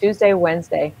shows. I did Tuesday,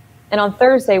 Wednesday. And on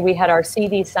Thursday, we had our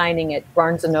CD signing at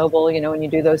Barnes & Noble, you know, when you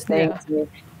do those things. Yeah.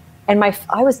 And my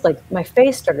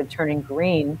face started turning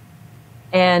green.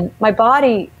 And my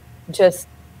body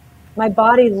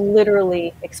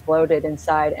literally exploded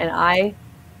inside. And I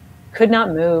could not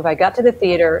move. I got to the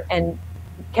theater, and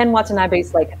Ken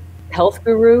Watanabe's like health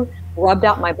guru rubbed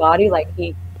out my body. Like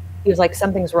he was like,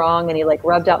 something's wrong. And he like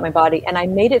rubbed out my body. And I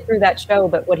made it through that show.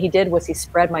 But what he did was he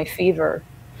spread my fever.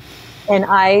 And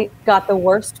I got the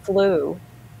worst flu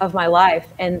of my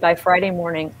life. And by Friday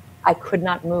morning, I could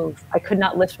not move. I could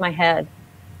not lift my head.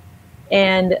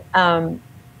 And on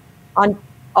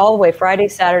all the way, Friday,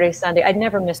 Saturday, Sunday, I'd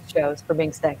never missed shows for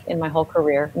being sick in my whole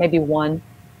career, maybe one.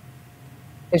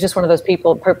 It was just one of those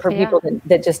people, people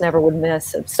that just never would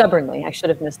miss, stubbornly. I should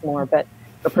have missed more, but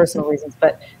for personal reasons.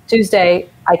 But Tuesday,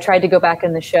 I tried to go back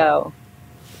in the show,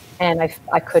 and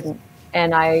I couldn't.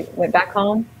 And I went back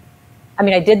home. I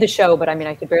mean, I did the show, but I mean,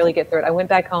 I could barely get through it. I went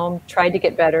back home, tried to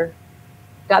get better,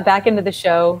 got back into the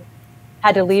show,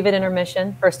 had to leave at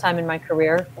intermission, first time in my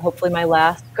career, hopefully my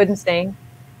last, couldn't sing.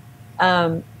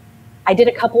 I did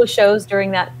a couple of shows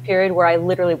during that period where I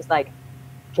literally was like,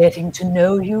 getting to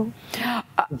know you,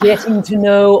 getting to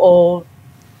know all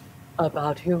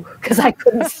about you, because I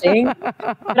couldn't sing.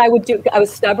 But I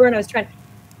was stubborn, I was trying,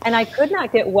 and I could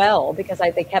not get well because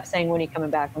they kept saying, when are you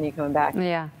coming back, when are you coming back?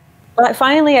 Yeah. But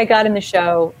finally I got in the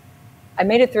show, I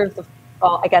made it through the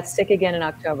fall, I got sick again in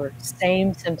October,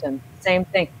 same symptom, same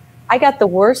thing. I got the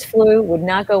worst flu, would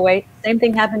not go away. Same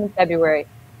thing happened in February.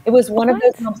 It was one of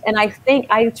those months, and I think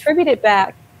I attribute it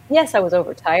back. Yes, I was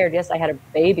overtired. Yes, I had a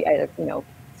baby. I had a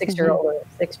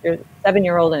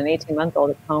 7-year-old, and an 18-month-old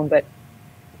at home. But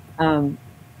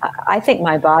I think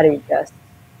my body just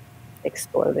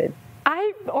exploded.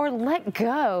 Or let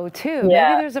go too. Yeah,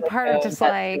 maybe there's a part of just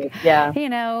like, you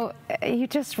know, you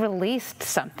just released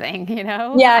something, you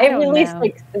know? Yeah, it released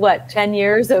like, what, 10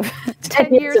 years of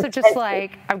 10 years of just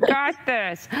like, I've got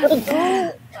this.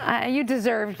 You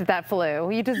deserved that flu.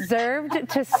 You deserved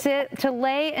to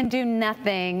lay and do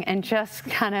nothing and just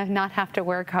kind of not have to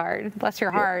work hard. Bless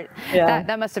your heart. Yeah.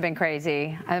 That must have been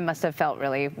crazy. It must have felt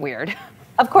really weird.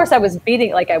 Of course, I was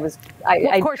beating, like I was,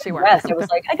 of course you were. I was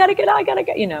like, I gotta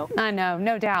get, you know. I know,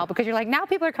 no doubt, because you're like, now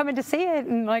people are coming to see it,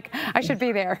 and like, I should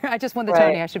be there. I just won the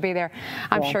Tony, I should be there.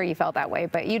 I'm sure you felt that way,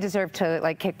 but you deserve to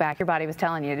like kick back. Your body was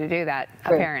telling you to do that,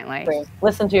 apparently.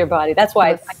 Listen to your body. That's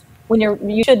why when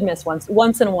you should miss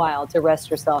once in a while to rest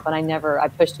yourself, and I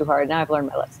pushed too hard. Now I've learned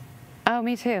my lesson. Oh,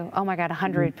 me too. Oh my God,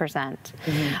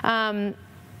 100%.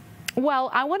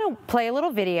 Well, I want to play a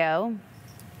little video.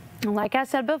 Like I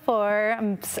said before,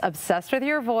 I'm obsessed with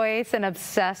your voice and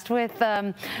obsessed with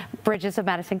Bridges of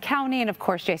Madison County, and of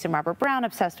course Jason Robert Brown,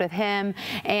 obsessed with him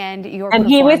and your and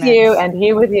he with you, and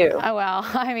he with you. Oh well,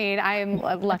 I mean, I'm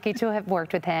lucky to have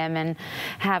worked with him and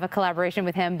have a collaboration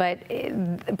with him. But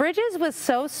Bridges was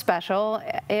so special,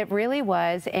 it really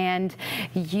was, and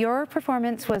your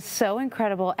performance was so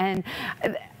incredible, and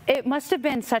it must have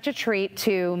been such a treat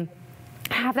to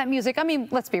have that music, I mean,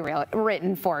 let's be real,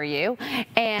 written for you,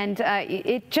 and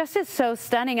it just is so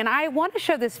stunning. And I want to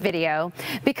show this video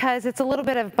because it's a little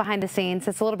bit of behind the scenes.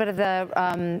 It's a little bit of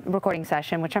the recording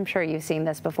session, which I'm sure you've seen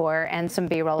this before, and some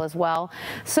B-roll as well.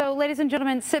 So ladies and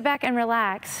gentlemen, sit back and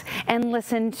relax and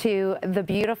listen to the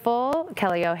beautiful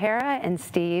Kelli O'Hara and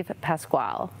Steve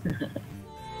Pasquale.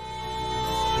 Come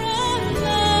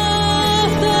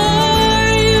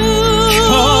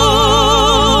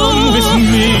with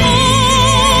me.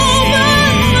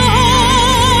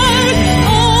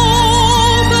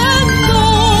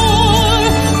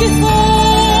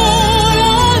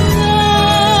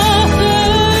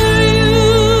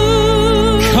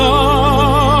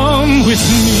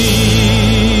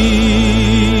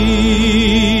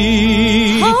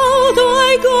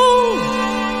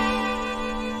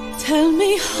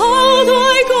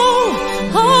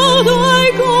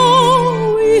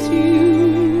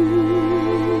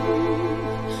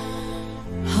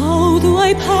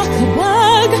 Pack a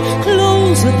bag,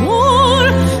 close the door,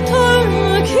 turn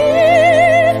the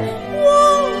key,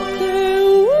 walk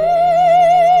away.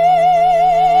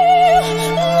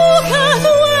 Look at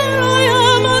where I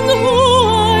am and who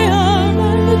I am,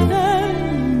 and tell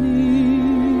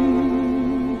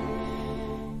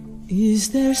me, is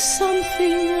there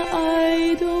something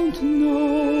I don't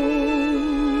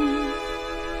know?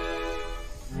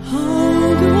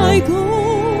 How do I go?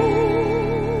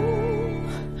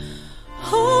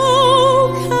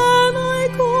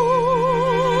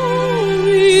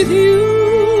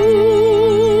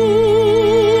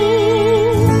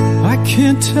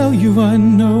 Tell you I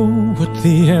know what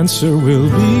the answer will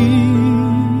be.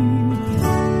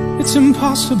 It's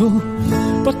impossible,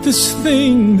 but this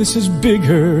is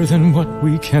bigger than what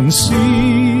we can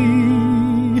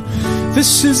see.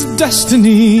 This is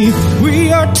destiny.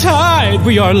 We are tied,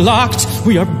 we are locked,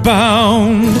 we are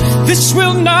bound. This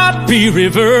will not be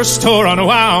reversed or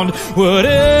unwound.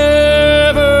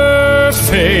 Whatever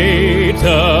fate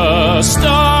the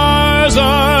stars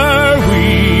are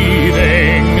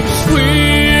weaving,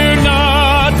 we're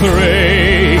not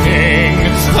breaking.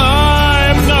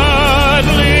 I'm not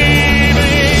leaving,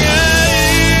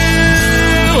 and you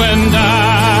and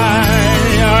I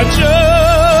are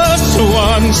just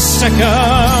 1 second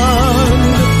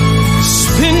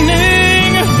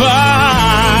spinning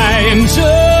by in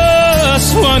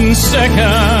just 1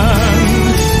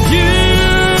 second. You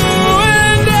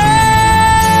and I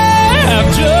have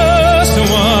just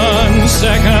 1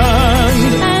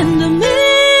 second. And a million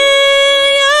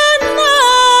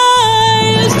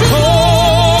miles to go.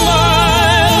 All my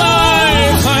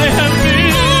life I have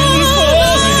been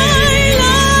falling. I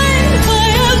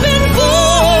have been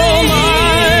All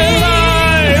my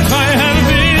life I have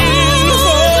been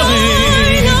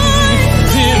falling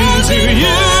into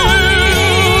you,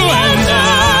 and I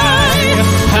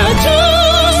have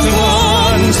just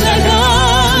 1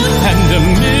 second and a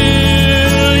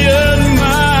million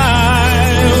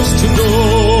miles to go.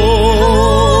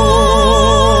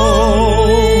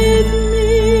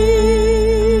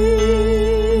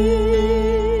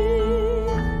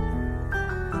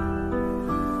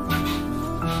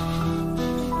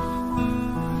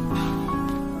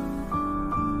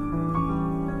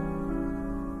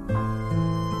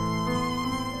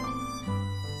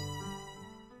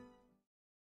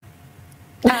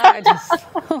 I just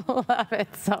love it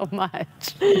so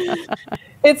much.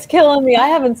 It's killing me. I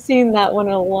haven't seen that one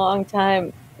in a long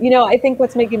time. You know, I think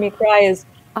what's making me cry is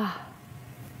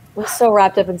we're so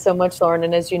wrapped up in so much, Lauren,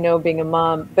 and as you know, being a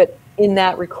mom, but in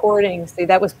that recording, see,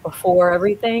 that was before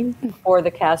everything, before the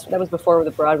cast, that was before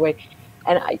the Broadway.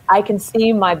 And I can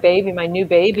see my baby, my new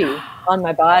baby on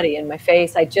my body and my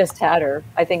face. I just had her,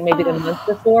 I think maybe the month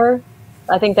before.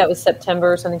 I think that was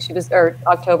September or something. Or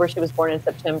October, she was born in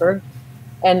September.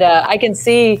 And I can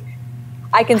see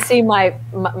I can see my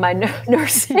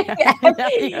nursing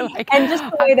and just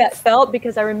the way that felt,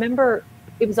 because I remember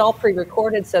it was all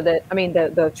pre-recorded, so that, I mean,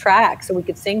 the track, so we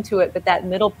could sing to it, but that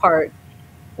middle part,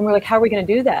 and we're like, how are we going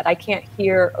to do that? I can't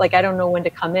hear, like, I don't know when to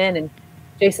come in. And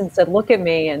Jason said, look at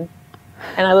me. And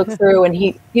I looked through, and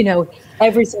he, you know,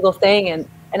 every single thing. And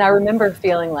I remember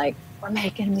feeling like, we're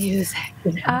making music.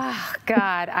 You know? Oh,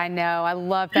 God, I know. I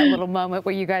love that little moment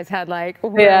where you guys had like,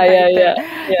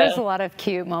 yeah. There's a lot of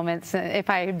cute moments. If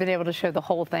I had been able to show the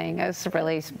whole thing, it was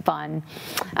really fun.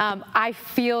 I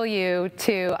feel you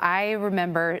too. I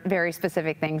remember very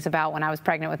specific things about when I was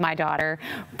pregnant with my daughter,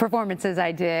 performances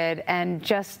I did, and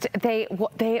just they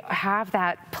have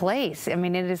that place. I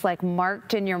mean, it is like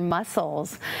marked in your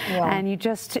muscles, and you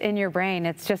just in your brain.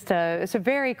 It's a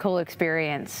very cool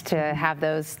experience to have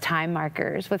those time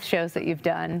markers with shows that you've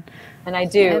done. And I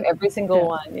do, every single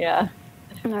one,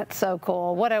 That's so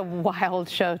cool. What a wild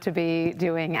show to be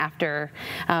doing after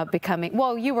becoming,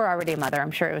 well, you were already a mother.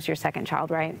 I'm sure it was your second child,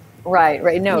 right?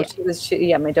 Right. No,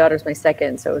 my daughter's my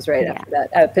second, so it was right after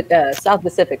that. South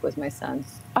Pacific was my son.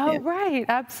 Oh, right.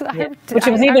 Absolutely. Which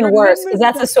was even worse, because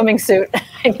that's a swimming suit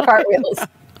and cartwheels.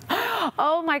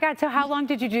 Oh my God. So how long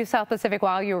did you do South Pacific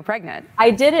while you were pregnant?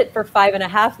 I did it for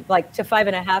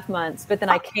 5.5 months, but then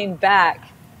I came back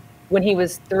when he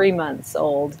was 3 months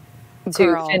old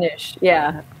to finish.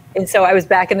 Yeah. And so I was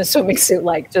back in the swimming suit,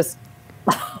 like just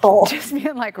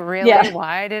being like, really?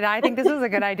 Why did I think this was a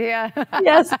good idea?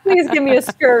 Yes, please give me a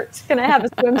skirt. Can I have a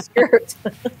swim skirt?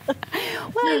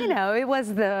 Well, you know, it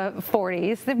was the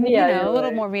 40s. A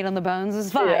little more meat on the bones is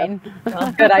fine. Yeah.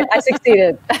 Well, good. I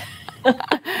succeeded.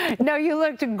 No, you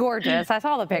looked gorgeous. I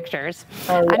saw the pictures.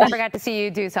 I never got to see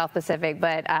you do South Pacific,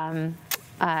 but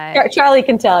Charlie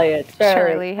can tell you.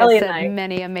 Charlie has said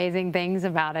many amazing things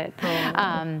about it.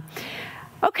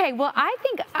 Okay, well, I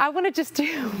think I want to just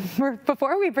do,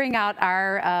 before we bring out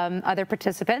our other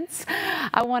participants,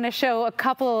 I want to show a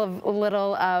couple of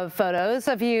little photos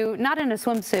of you, not in a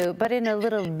swimsuit, but in a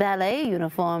little ballet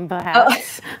uniform,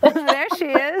 perhaps. There she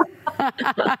is.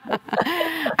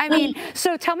 I mean,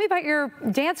 so tell me about your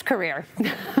dance career.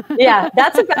 Yeah,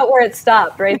 that's about where it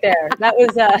stopped, right there. That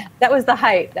was the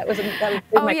height. That was my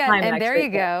climax. And there you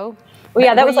go. Well,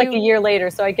 yeah, that was like a year later,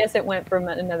 so I guess it went for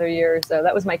another year or so.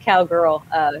 That was my cowgirl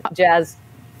jazz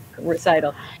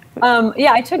recital.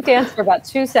 I took dance for about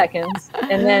 2 seconds,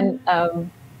 and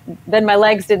then my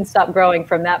legs didn't stop growing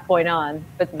from that point on,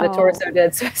 but the torso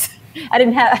did. So I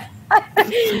didn't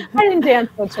dance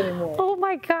much anymore. Oh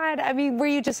my God! I mean, were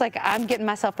you just like, I'm getting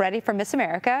myself ready for Miss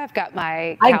America? I've got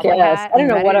my cowboy hat. I don't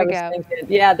know what I was thinking.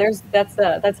 Yeah,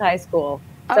 that's high school.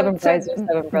 Seven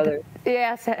brothers.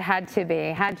 Yes, it had to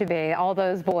be. All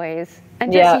those boys.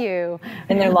 And just you.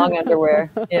 In their long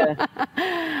underwear. Yeah.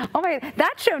 Oh my,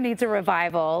 that show needs a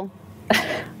revival.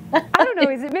 I don't know,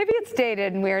 maybe it's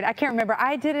dated and weird. I can't remember.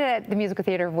 I did it at the Musical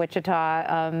Theater of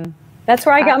Wichita. That's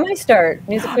where I got my start,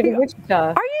 Musical Theater of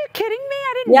Wichita. Are you kidding me?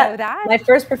 I didn't know that. My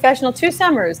first professional 2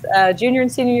 summers, junior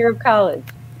and senior year of college.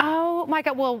 Oh my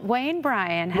God! Well, Wayne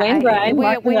Bryan.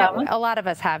 Mark Madama. A lot of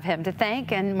us have him to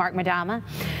thank, and Mark Madama.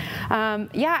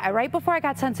 Right before I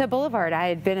got Sunset Boulevard, I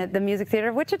had been at the Music Theater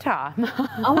of Wichita.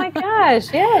 Oh my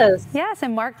gosh! Yes. Yes,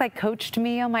 and Mark coached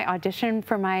me on my audition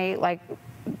for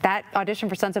that audition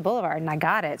for Sunset Boulevard, and I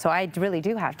got it. So I really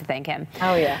do have to thank him.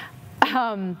 Oh yeah.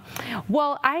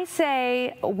 Well, I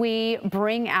say we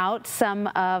bring out some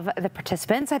of the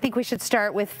participants. I think we should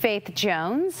start with Faith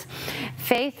Jones.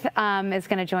 Faith is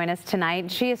going to join us tonight.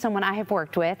 She is someone I have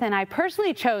worked with, and I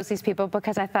personally chose these people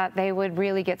because I thought they would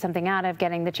really get something out of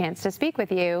getting the chance to speak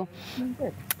with you.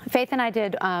 Faith and I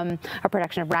did a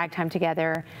production of Ragtime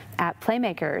together at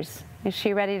Playmakers. Is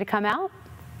she ready to come out?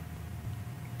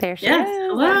 There she is.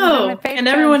 Hello. Can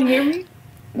everyone hear me?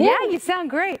 Yeah, you sound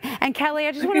great. And Kelly,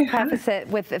 I just want to preface it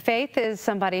with Faith is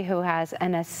somebody who has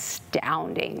an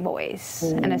astounding voice,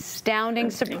 an astounding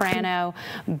soprano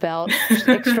belt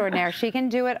extraordinaire. She can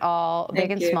do it all,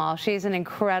 big and small. She's an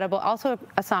incredible, also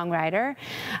a songwriter.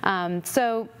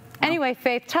 So anyway,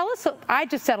 Faith, tell us, I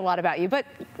just said a lot about you, but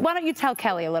why don't you tell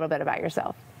Kelly a little bit about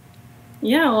yourself?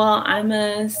 Yeah, well, I'm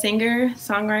a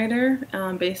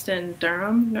singer-songwriter based in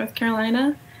Durham, North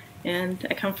Carolina. And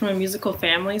I come from a musical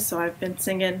family, so I've been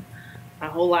singing my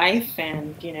whole life,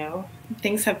 and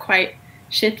things have quite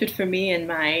shifted for me in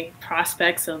my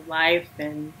prospects of life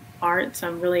and art. So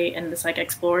I'm really in this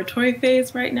exploratory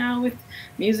phase right now with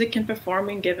music and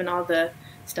performing, given all the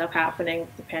stuff happening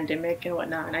with the pandemic and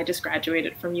whatnot. And I just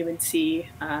graduated from UNC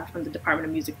from the Department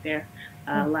of Music there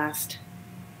last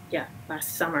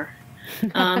summer.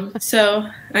 So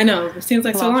I know it seems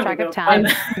like so long track ago. Of time.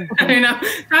 I know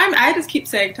time. I just keep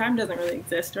saying time doesn't really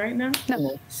exist right now.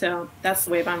 No. So that's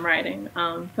the wave I'm riding.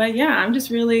 But yeah, I'm just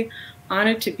really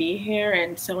honored to be here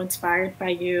and so inspired by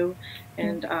you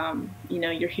and you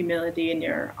know, your humility and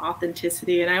your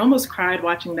authenticity. And I almost cried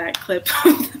watching that clip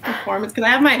of the performance because I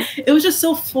have it was just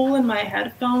so full in my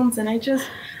headphones, and I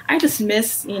just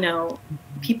miss, you know,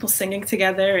 people singing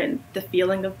together and the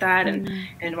feeling of that,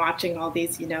 and watching all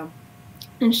these, you know,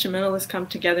 instrumentalists come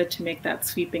together to make that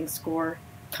sweeping score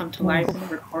come to life in the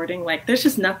recording. Like, there's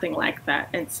just nothing like that.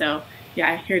 And so, yeah,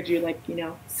 I heard you, like, you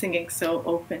know, singing so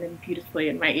open and beautifully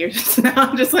in my ears just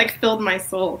now, just like filled my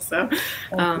soul. So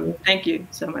thank you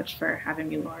so much for having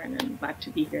me, Lauren, and glad to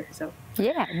be here. So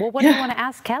yeah, well, what do you want to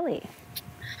ask Kelli?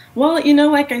 Well, you know,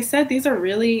 like I said, these are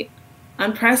really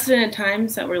unprecedented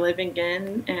times that we're living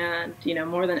in, and you know,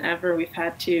 more than ever, we've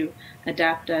had to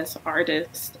adapt as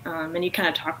artists. And you kind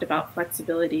of talked about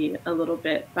flexibility a little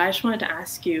bit, but I just wanted to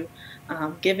ask you,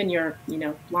 given your, you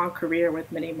know, long career with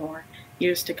many more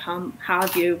years to come, how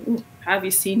have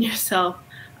you seen yourself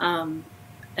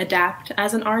adapt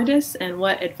as an artist, and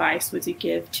what advice would you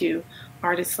give to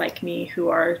artists like me who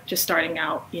are just starting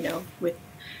out, you know, with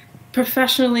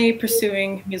professionally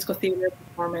pursuing musical theater,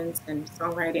 performance, and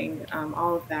songwriting,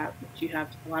 all of that, which you have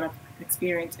a lot of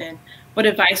experience in? What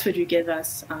advice would you give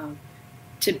us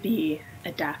to be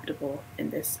adaptable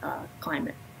in this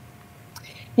climate?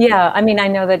 Yeah, I mean, I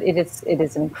know that it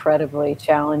is incredibly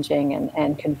challenging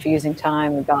and confusing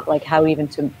time about like how even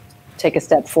to take a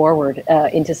step forward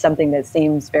into something that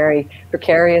seems very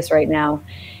precarious right now.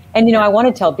 And, you know, I want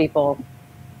to tell people,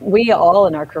 we all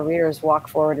in our careers walk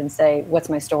forward and say, what's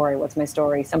my story? What's my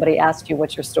story? Somebody asked you,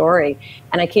 what's your story?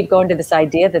 And I keep going to this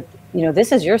idea that, you know,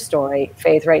 this is your story,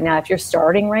 Faith, right now. If you're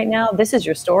starting right now, this is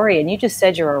your story. And you just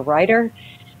said you're a writer.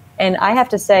 And I have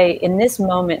to say, in this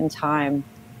moment in time,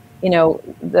 you know,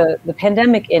 the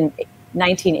pandemic in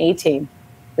 1918,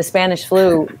 the Spanish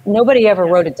flu, nobody ever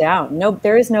wrote it down. No,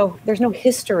 there's no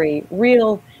history,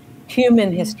 real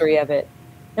human history of it.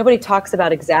 Nobody talks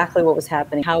about exactly what was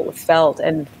happening, how it felt.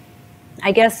 And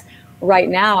I guess right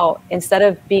now, instead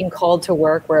of being called to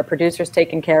work where a producer's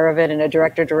taking care of it and a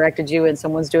director directed you and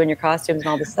someone's doing your costumes and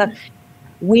all this stuff,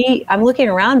 I'm looking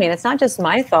around me, and it's not just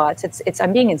my thoughts.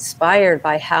 I'm being inspired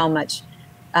by how much,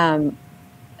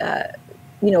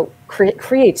 you know,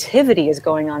 creativity is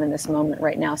going on in this moment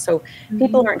right now. So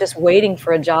people aren't just waiting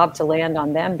for a job to land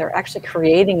on them. They're actually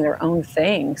creating their own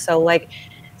thing. So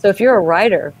if you're a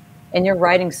writer, and you're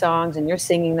writing songs and you're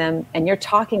singing them and you're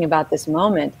talking about this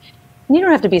moment, and you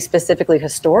don't have to be specifically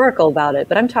historical about it,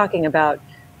 but I'm talking about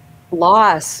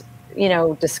loss, you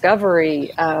know,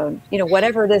 discovery, you know,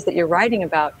 whatever it is that you're writing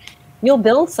about, you'll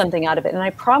build something out of it. And I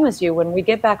promise you, when we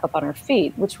get back up on our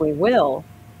feet, which we will,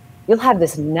 you'll have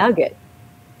this nugget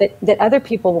that other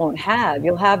people won't have.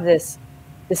 You'll have this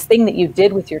thing that you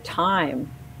did with your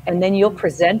time, and then you'll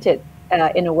present it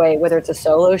in a way, whether it's a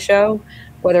solo show,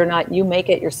 whether or not you make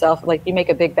it yourself, like you make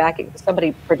a big backing,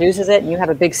 somebody produces it and you have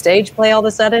a big stage play all of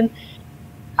a sudden.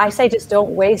 I say just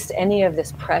don't waste any of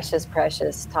this precious,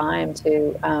 precious time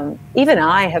to, even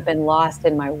I have been lost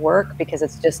in my work because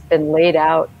it's just been laid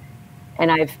out,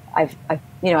 and I've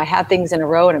you know, I have things in a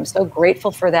row, and I'm so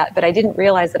grateful for that, but I didn't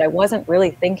realize that I wasn't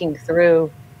really thinking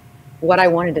through what I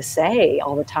wanted to say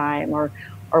all the time, or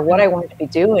what I wanted to be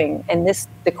doing. And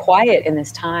the quiet in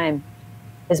this time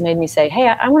has made me say, hey,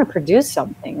 I want to produce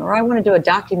something, or I want to do a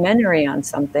documentary on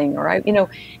something, or you know,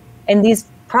 and these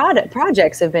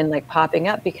projects have been like popping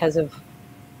up because of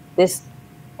this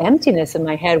emptiness in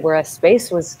my head where a space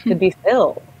could be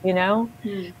filled, you know?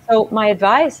 So my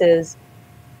advice is,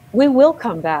 we will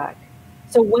come back.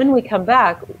 So when we come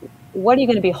back, what are you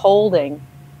going to be holding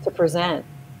to present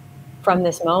from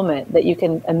this moment that you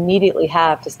can immediately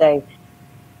have to say,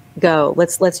 go,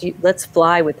 let's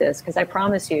fly with this? Because I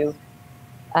promise you,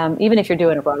 even if you're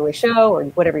doing a Broadway show or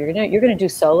whatever you're going to do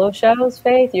solo shows,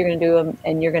 Faith, you're going to do them,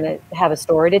 and you're going to have a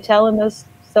story to tell in those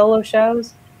solo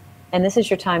shows. And this is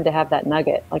your time to have that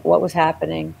nugget. Like, what was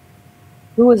happening?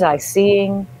 Who was I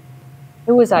seeing?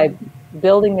 Who was I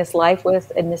building this life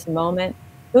with in this moment?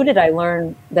 Who did I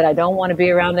learn that I don't want to be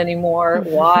around anymore?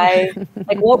 Why?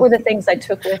 Like, what were the things I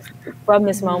took from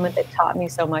this moment that taught me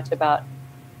so much about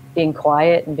being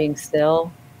quiet and being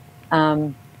still,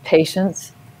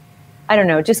 patience? I don't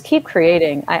know, just keep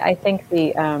creating. I think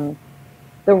the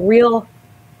real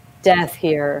death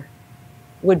here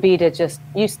would be to just,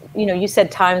 you know, you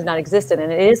said time's not existent,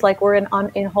 and it is like we're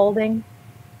in holding,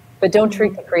 but don't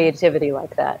treat the creativity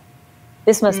like that.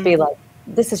 This must be like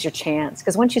this is your chance.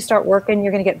 Because once you start working,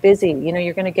 you're going to get busy. You know,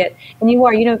 you're going to get, and you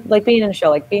are, you know, like being in a show,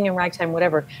 like being in Ragtime,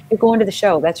 whatever. You're going to the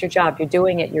show. That's your job. You're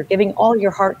doing it. You're giving all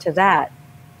your heart to that.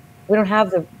 We don't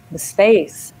have the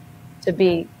space to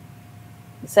be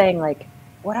saying like,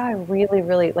 what do I really,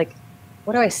 really, like,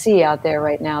 what do I see out there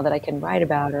right now that I can write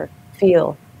about or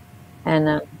feel?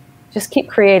 And just keep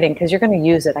creating, because you're going to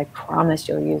use it. I promise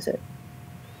you'll use it.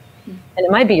 And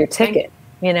it might be your ticket,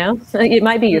 you know? It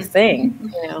might be your thing,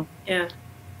 you know? Yeah.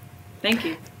 Thank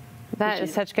you. That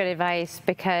is such good advice,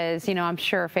 because, you know, I'm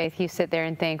sure, Faith, you sit there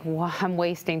and think, well, I'm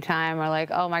wasting time, or like,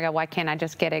 oh my God, why can't I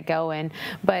just get it going?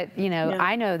 But, you know,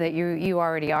 I know that you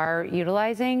already are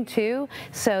utilizing too.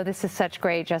 So this is such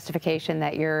great justification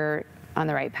that you're on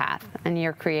the right path and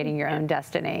you're creating your own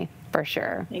destiny, for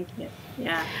sure. Thank you.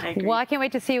 Yeah, I agree. Well, I can't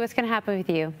wait to see what's going to happen with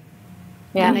you.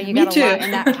 Yeah, I know you got a lot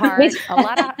in that heart, a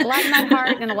lot in that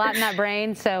heart and a lot in that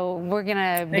brain. So we're going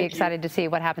to be excited to see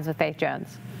what happens with Faith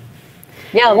Jones.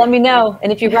 Yeah, let me know.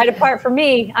 And if you write a part for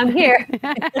me, I'm here.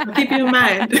 I'll keep you in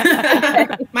mind.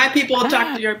 My people will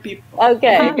talk to your people.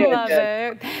 Okay. I love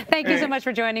it. Thank you so much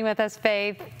for joining with us,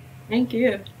 Faith. Thank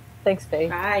you. Thanks, Faith.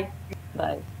 Bye.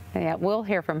 Bye. Yeah, we'll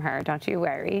hear from her. Don't you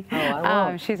worry. Oh, I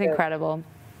won't. She's incredible.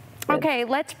 Okay,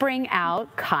 let's bring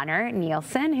out Connor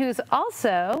Nielsen, who's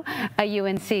also a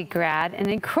UNC grad, an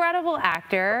incredible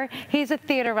actor. He's a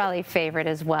Theatre Raleigh favorite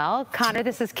as well. Connor,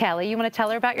 this is Kelly. You want to tell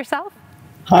her about yourself?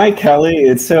 Hi, Kelly.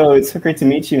 It's so great to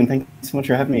meet you, and thank you so much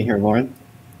for having me here, Lauren.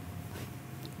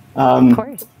 Of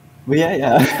course. Well,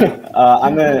 yeah.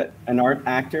 I'm an art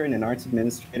actor and an arts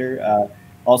administrator,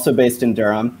 also based in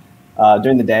Durham.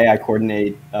 During the day, I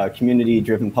coordinate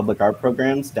community-driven public art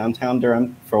programs downtown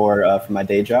Durham for my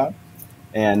day job.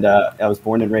 And I was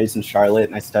born and raised in Charlotte,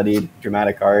 and I studied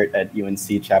dramatic art at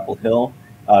UNC Chapel Hill,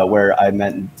 where I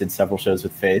met and did several shows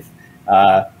with Faith.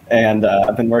 And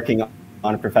I've been working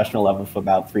on a professional level for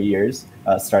about 3 years,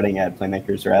 starting at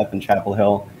Playmakers Rep in Chapel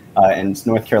Hill and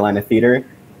North Carolina Theater.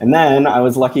 And then I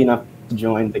was lucky enough to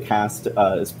join the cast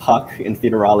as Puck in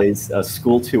Theatre Raleigh's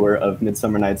school tour of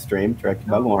Midsummer Night's Dream, directed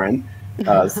by Lauren.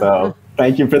 So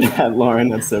thank you for that, Lauren.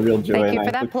 That's a real joy. Thank you and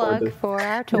for that plug for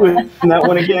our tour. Doing that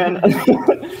one again.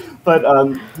 But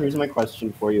here's my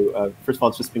question for you. First of all,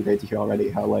 it's just been great to hear already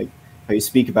how you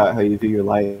speak about how you view your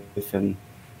life and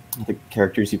the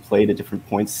characters you played at different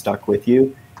points stuck with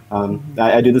you.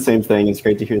 I do the same thing. It's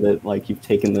great to hear that you've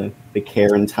taken the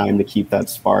care and time to keep that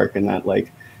spark and that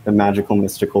the magical,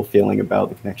 mystical feeling about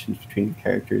the connections between the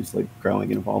characters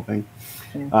growing and evolving.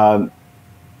 Yeah.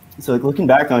 So looking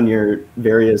back on your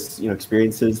various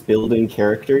experiences building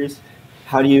characters,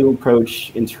 how do you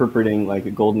approach interpreting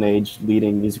a golden age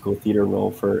leading musical theater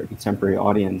role for a contemporary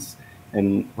audience?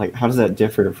 And how does that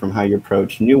differ from how you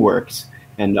approach new works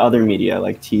and other media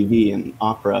like TV and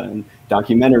opera and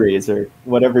documentaries or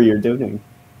whatever you're doing?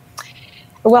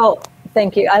 Well,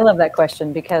 thank you. I love that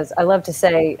question because I love to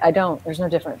say there's no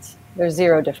difference. There's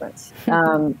zero difference.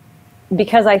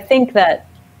 Because I think that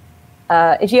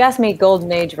if you ask me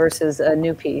golden age versus a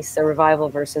new piece, a revival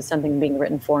versus something being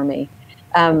written for me,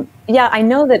 yeah, I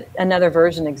know that another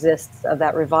version exists of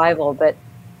that revival, but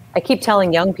I keep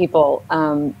telling young people,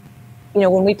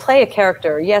 when we play a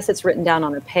character, yes, it's written down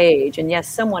on a page, and yes,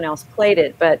 someone else played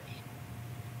it, but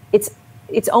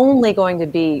it's only going to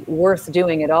be worth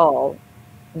doing at all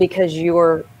because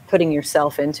you're putting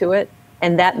yourself into it,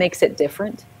 and that makes it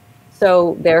different.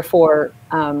 So therefore,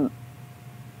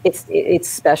 it's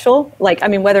special.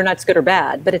 Whether or not it's good or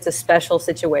bad, but it's a special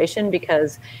situation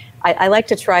because I like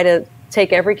to try to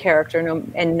take every character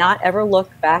and not ever look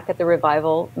back at the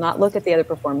revival, not look at the other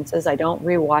performances. I don't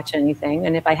rewatch anything.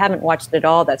 And if I haven't watched it at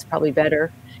all, that's probably better.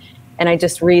 And I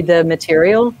just read the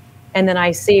material and then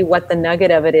I see what the nugget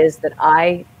of it is that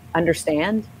I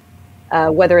understand,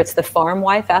 whether it's the farm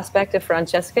wife aspect of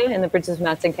Francesca in the Bridges of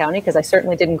Madison County, because I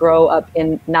certainly didn't grow up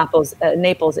in Naples,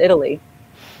 Italy,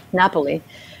 Napoli.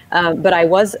 But I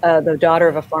was the daughter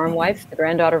of a farm wife, the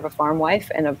granddaughter of a farm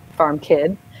wife and a farm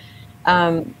kid.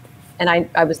 And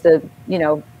I was the,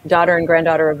 daughter and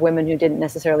granddaughter of women who didn't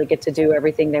necessarily get to do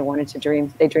everything they wanted to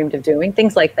dream. They dreamed of doing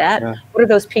things like that. Yeah. What are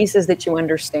those pieces that you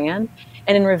understand?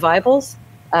 And in revivals,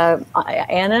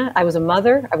 Anna, I was a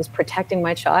mother. I was protecting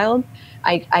my child.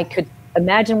 I could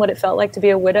imagine what it felt like to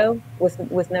be a widow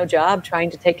with no job,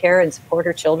 trying to take care and support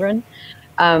her children.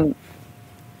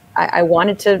 I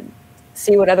wanted to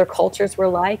see what other cultures were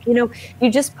like. You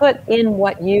just put in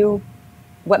what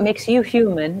makes you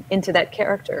human into that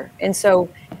character. And so,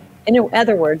 in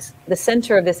other words, the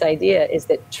center of this idea is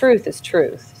that truth is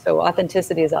truth. So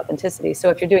authenticity is authenticity.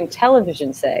 So if you're doing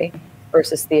television, say,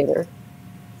 versus theater,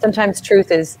 sometimes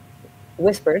truth is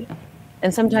whispered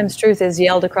and sometimes truth is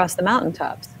yelled across the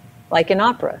mountaintops. like in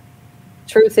opera.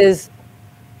 Truth is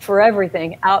for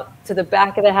everything out to the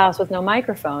back of the house with no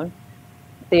microphone.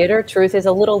 Theater, truth is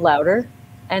a little louder.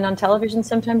 And on television,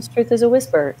 sometimes truth is a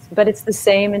whisper, but it's the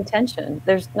same intention.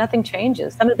 There's nothing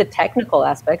changes. Some of the technical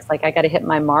aspects, like I got to hit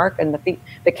my mark and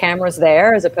the camera's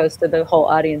there as opposed to the whole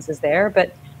audience is there.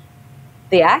 But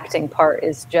the acting part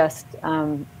is just,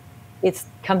 it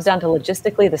comes down to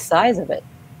logistically the size of it,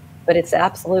 but it's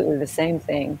absolutely the same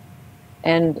thing.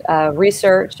 And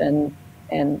research and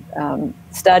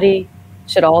study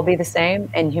should all be the same,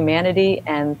 and humanity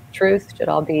and truth should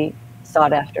all be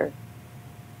sought after.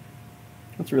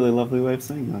 That's a really lovely way of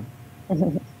saying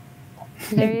that.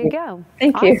 There you go.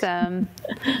 Thank you. Awesome.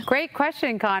 Great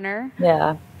question, Connor.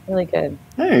 Yeah, really good.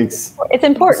 Thanks. It's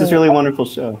important. This is a really wonderful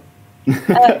show.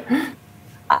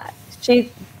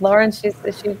 Lauren, she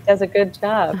does a good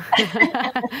job.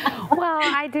 Well,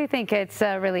 I do think it's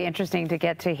really interesting to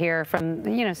get to hear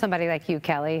from, somebody like you,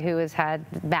 Kelly, who has had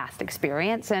vast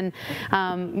experience, and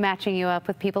matching you up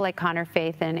with people like Connor,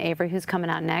 Faith, and Avery, who's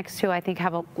coming out next, who I think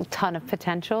have a ton of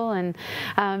potential, and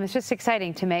it's just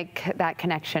exciting to make that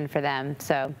connection for them.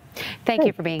 So thank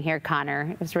you for being here,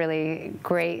 Connor. It was really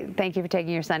great. Thank you for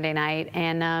taking your Sunday night,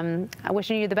 and I'm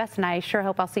wishing you the best, and I sure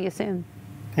hope I'll see you soon.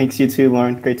 Thanks, you too,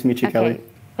 Lauren. Great to meet you, Kelly.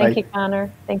 Thank you,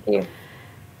 Connor. Thank you.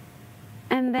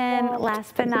 And then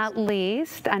last but not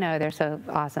least, I know they're so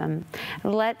awesome,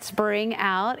 let's bring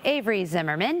out Avery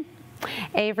Zimmerman.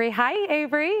 Avery, hi,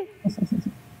 Avery.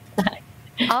 Hi.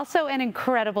 Also an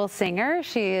incredible singer.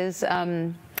 She is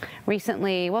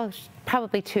recently, well,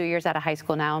 probably 2 years out of high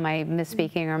school now. Am I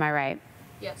misspeaking or am I right?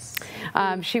 Yes.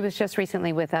 She was just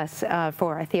recently with us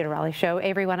for a Theater Raleigh show.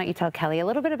 Avery, why don't you tell Kelly a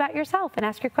little bit about yourself and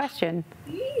ask your question?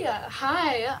 Yeah.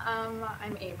 Hi,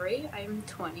 I'm Avery. I'm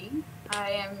 20. I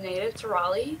am native to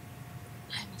Raleigh.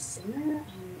 I'm a singer.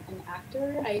 I'm an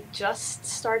actor. I just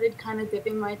started kind of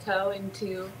dipping my toe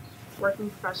into working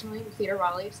professionally with Theater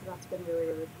Raleigh, so that's been really,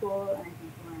 really cool, and I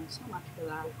think I learned so much for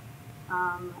that.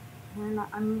 And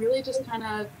I'm really just kind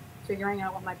of figuring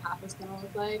out what my path is going to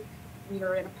look like. We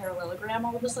are in a parallelogram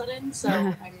all of a sudden,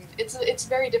 so it's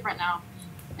very different now,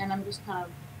 and I'm just kind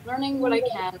of learning what I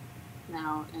can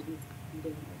now and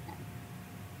doing what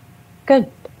I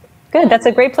can. Good. That's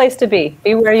a great place to be.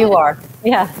 Be where you are.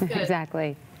 Yeah. Good.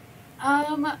 Exactly.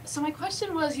 So my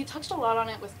question was, you touched a lot on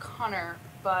it with Connor,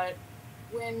 but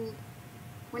when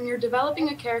you're developing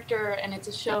a character and it's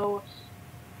a show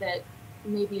that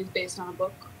maybe is based on a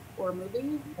book or a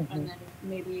movie, and then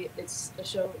maybe it's a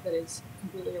show that is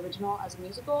completely original as a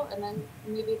musical, and then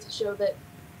maybe it's a show that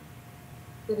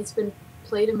it's been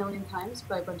played a million times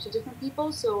by a bunch of different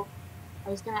people. So I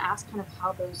was going to ask kind of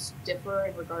how those differ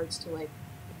in regards to like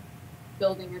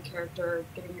building your character,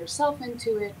 getting yourself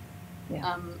into it,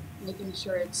 making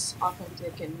sure it's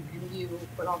authentic and you,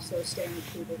 but also staying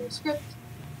true to the script.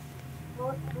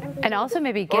 And also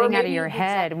maybe getting out of your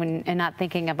head and not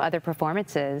thinking of other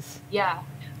performances. Yeah.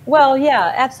 Well,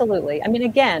 yeah, absolutely. I mean,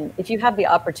 again, if you have the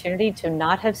opportunity to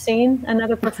not have seen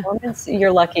another performance,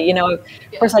 you're lucky. Of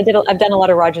course, I've done a lot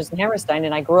of Rodgers and Hammerstein,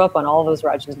 and I grew up on all those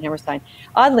Rodgers and Hammerstein.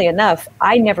 Oddly enough,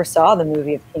 I never saw the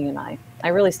movie of King and I. I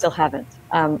really still haven't.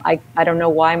 I don't know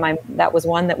why that was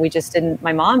one that we just didn't.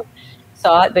 My mom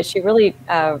saw it, but she really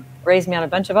raised me on a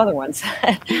bunch of other ones.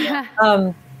 I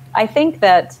think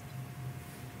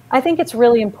it's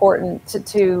really important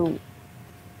to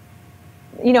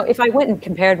if I went and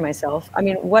compared myself, I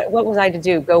mean, what was I to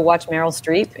do? Go watch Meryl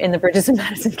Streep in The Bridges of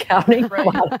Madison County? Right.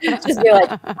 Just be like,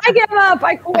 I give up,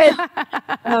 I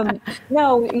quit.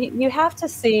 No, you have to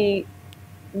see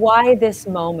why this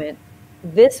moment,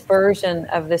 this version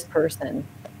of this person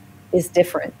is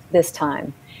different this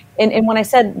time. And when I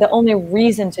said the only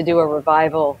reason to do a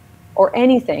revival or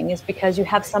anything is because you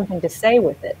have something to say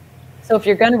with it. So if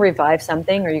you're going to revive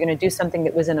something, or you're going to do something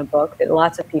that was in a book that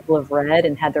lots of people have read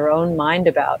and had their own mind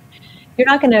about, you're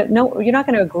not going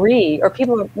to agree, or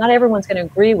not everyone's going to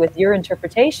agree with your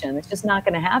interpretation. It's just not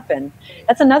going to happen.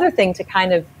 That's another thing to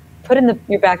kind of put in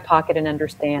your back pocket and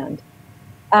understand.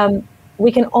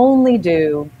 We can only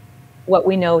do what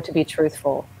we know to be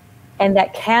truthful, and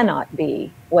that cannot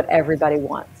be what everybody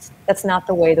wants. That's not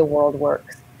the way the world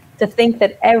works. To think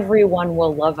that everyone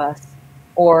will love us,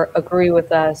 or agree with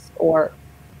us, or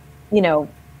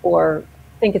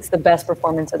think it's the best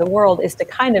performance of the world is to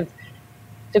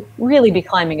really be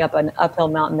climbing up an uphill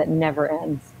mountain that never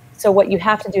ends. So what you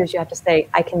have to do is you have to say,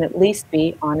 I can at least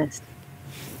be honest.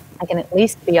 I can at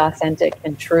least be authentic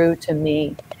and true to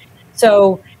me.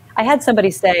 So I had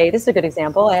somebody say, this is a good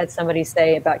example. I had somebody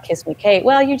say about Kiss Me Kate,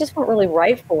 well, you just weren't really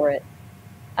right for it.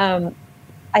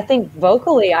 I think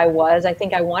vocally I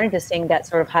think I wanted to sing that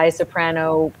sort of high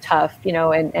soprano, tough,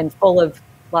 and full of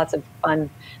lots of fun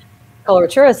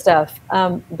coloratura stuff.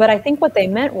 But I think what they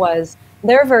meant was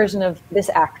their version of this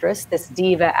actress, this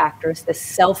diva actress, this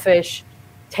selfish,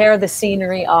 tear the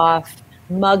scenery off,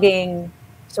 mugging,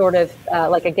 sort of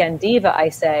like, again, diva, I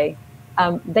say.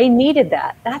 They needed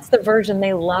that. That's the version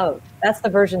they loved. That's the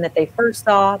version that they first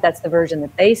saw. That's the version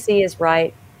that they see is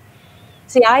right.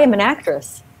 See, I am an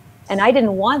actress, and I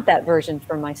didn't want that version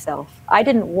for myself. I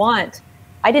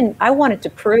wanted to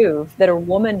prove that a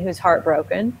woman who's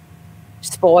heartbroken,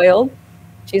 spoiled,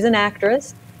 she's an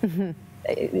actress,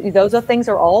 those things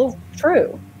are all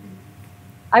true.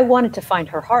 I wanted to find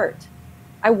her heart.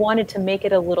 I wanted to make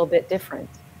it a little bit different.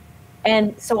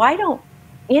 And so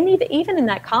even in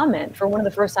that comment, for one of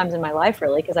the first times in my life,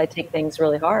 really, because I take things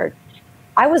really hard,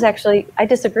 I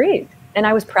disagreed. And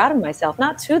I was proud of myself,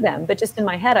 not to them, but just in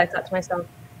my head, I thought to myself,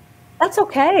 that's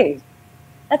okay.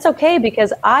 That's okay,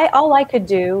 because all I could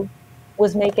do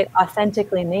was make it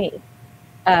authentically me.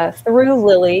 Through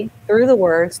Lily, through the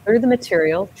words, through the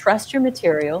material, trust your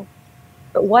material,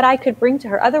 but what I could bring to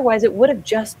her, otherwise it would have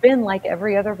just been like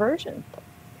every other version.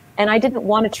 And I didn't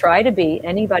want to try to be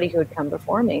anybody who had come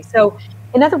before me. So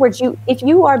in other words, if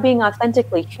you are being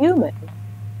authentically human,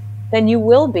 then you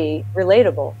will be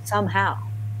relatable somehow.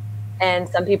 And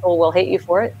some people will hate you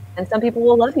for it, and some people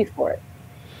will love you for it.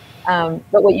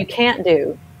 But what you can't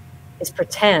do is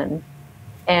pretend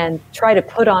and try to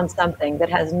put on something that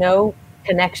has no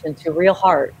connection to real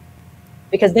heart,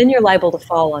 because then you're liable to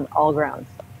fall on all grounds,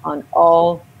 in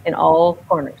all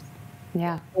corners.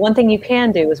 Yeah. One thing you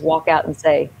can do is walk out and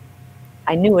say,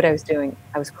 I knew what I was doing.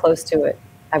 I was close to it.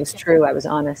 I was true. I was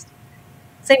honest.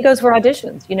 Same goes for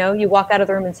auditions. You walk out of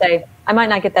the room and say, I might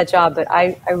not get that job, but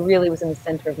I really was in the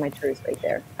center of my truth right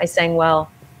there. I sang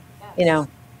well. Yes.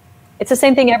 It's the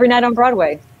same thing every night on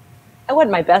Broadway. It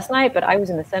wasn't my best night, but I was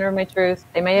in the center of my truth.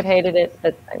 They may have hated it,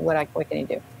 but what can you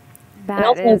do?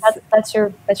 That's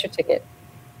your ticket.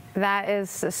 That is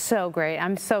so great.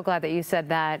 I'm so glad that you said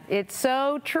that. It's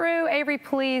so true. Avery,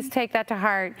 please take that to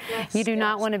heart. Yes, you do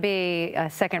not want to be a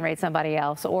second-rate somebody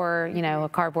else, or, a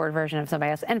cardboard version of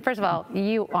somebody else. And first of all,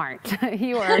 you aren't.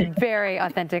 You are very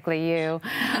authentically you.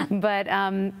 But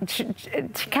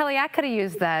Kelly, I could have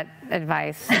used that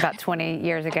advice about 20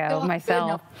 years ago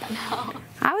myself. No.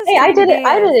 I did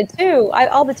it too.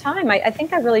 All the time. I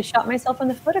think I really shot myself in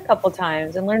the foot a couple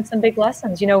times and learned some big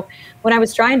lessons. When I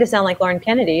was trying to sound like Lauren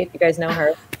Kennedy, if you guys know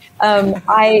her,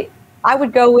 I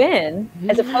would go in,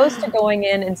 as opposed to going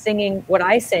in and singing what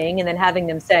I sing and then having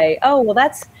them say, oh, well,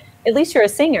 at least you're a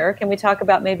singer. Can we talk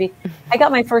about maybe, I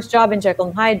got my first job in Jekyll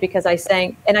and Hyde because I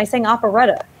sang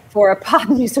operetta for a pop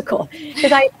musical.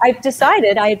 Because I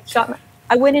decided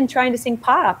I went in trying to sing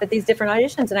pop at these different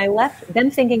auditions, and I left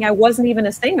them thinking I wasn't even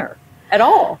a singer at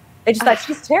all. They just thought,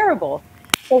 she's terrible.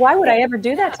 So why would I ever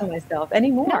do that to myself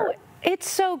anymore? No. It's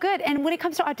so good. And when it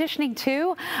comes to auditioning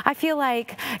too, I feel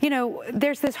like,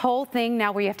 there's this whole thing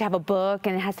now where you have to have a book,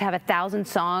 and it has to have 1,000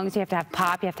 songs. You have to have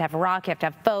pop, you have to have rock, you have to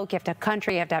have folk, you have to have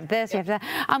country, you have to have this, you have to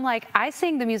have, I'm like, I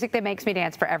sing the music that makes me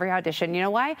dance for every audition. You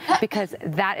know why? Because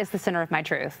that is the center of my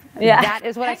truth. Yeah. That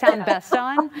is what I sound best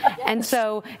on. And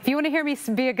so if you want to hear me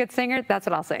be a good singer, that's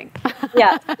what I'll sing.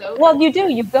 Yeah. Well, you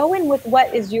do. You go in with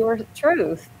what is your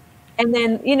truth. And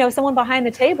then, someone behind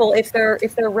the table, if they're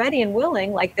ready and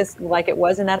willing, like it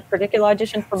was in that particular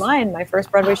audition for mine, my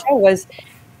first Broadway show was,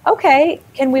 okay,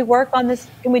 can we work on this?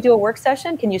 Can we do a work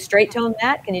session? Can you straight tone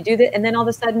that? Can you do that? And then all of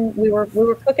a sudden we were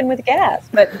cooking with gas.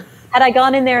 But had I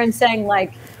gone in there and sang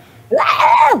like,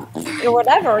 or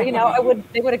whatever,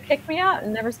 they would have kicked me out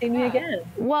and never seen me again.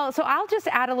 Well, so I'll just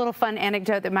add a little fun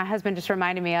anecdote that my husband just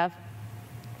reminded me of.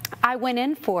 I went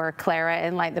in for Clara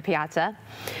in the Piazza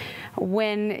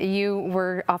when you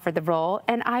were offered the role,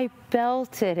 and I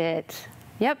belted it.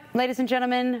 Yep, ladies and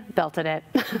gentlemen, belted it.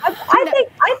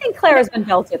 I think Clara's been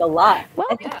belted a lot. Well,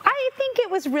 I think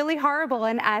it was really horrible,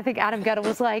 and I think Adam Gutta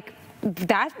was like,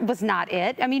 that was not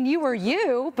it. I mean, you were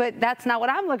you, but that's not what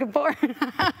I'm looking for.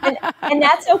 and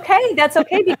that's okay. That's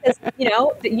okay, because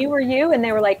you were you, and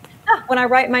they were like, when I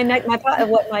write my next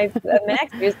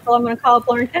musical, I'm going to call it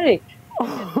Lauren Kennedy.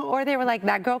 Or they were like,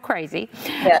 that girl crazy.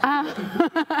 Yeah.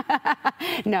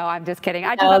 No, I'm just kidding.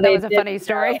 I just thought that was a funny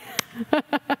story.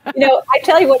 I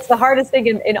tell you what's the hardest thing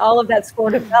in all of that score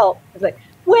to belt is like,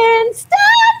 Winston,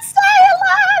 stay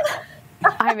alive.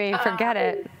 I mean, forget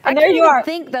it. And I there can't you even are.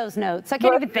 think those notes. I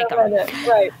can't even think of them.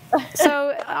 Right.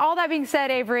 So all that being said,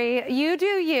 Avery, you do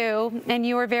you, and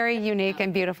you are very unique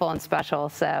and beautiful and special.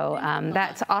 So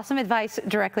that's awesome advice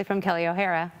directly from Kelli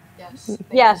O'Hara.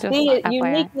 Yes, be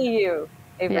uniquely you,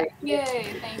 Avery. Yeah. Yay,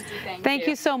 thank you. Thank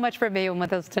you so much for being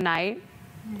with us tonight.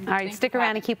 All right, stick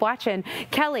around and keep watching.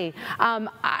 Kelli,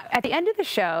 at the end of the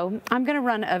show, I'm going to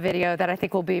run a video that I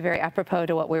think will be very apropos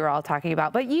to what we were all talking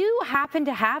about. But you happen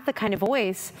to have the kind of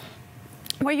voice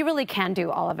where you really can do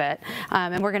all of it,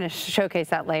 and we're going to showcase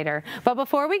that later. But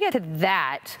before we get to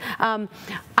that,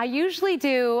 I usually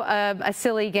do a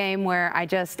silly game where I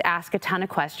just ask a ton of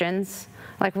questions,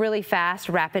 like really fast,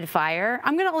 rapid fire.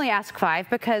 I'm going to only ask 5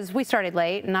 because we started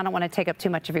late and I don't want to take up too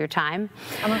much of your time.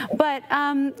 But,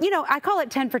 you know, I call it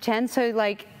 10 for 10. So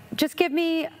like, just give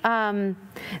me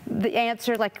the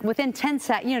answer like within 10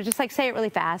 seconds, you know, just like say it really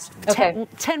fast. Okay.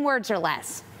 10 words or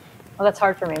less. Well, that's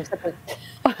hard for me. Just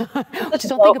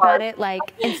don't think about it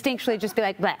like instinctually, just be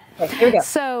like, bleh. Okay, here we go.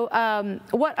 So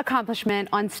what accomplishment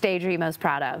on stage are you most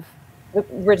proud of?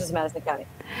 Bridges of Madison County.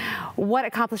 What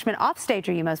accomplishment off stage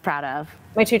are you most proud of?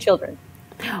 My 2 children.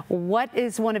 What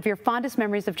is one of your fondest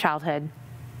memories of childhood?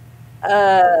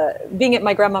 Being at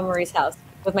my grandma Marie's house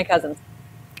with my cousins.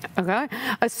 Okay.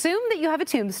 Assume that you have a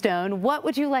tombstone. What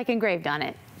would you like engraved on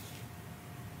it?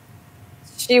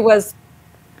 She was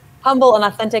humble and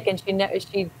authentic, and she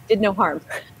did no harm.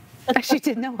 She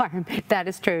did no harm. That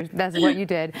is true. That's what you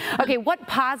did. Okay, what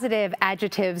positive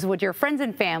adjectives would your friends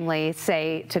and family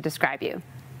say to describe you?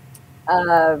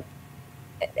 Empathetic,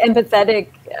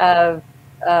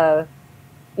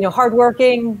 you know,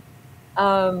 hardworking,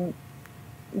 you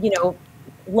know,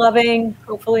 loving,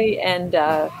 hopefully, and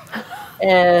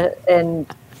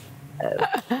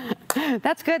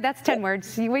that's good. That's 10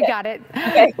 words. We got it.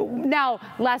 Okay. Now,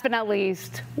 last but not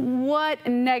least, what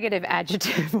negative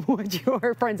adjective would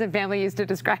your friends and family use to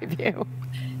describe you?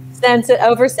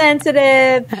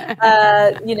 Oversensitive,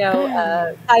 you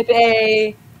know, type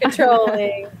A,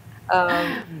 controlling.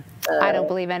 I don't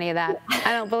believe any of that.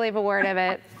 I don't believe a word of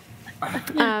it.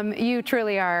 You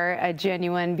truly are a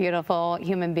genuine, beautiful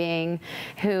human being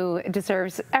who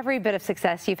deserves every bit of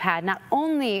success you've had, not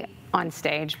only on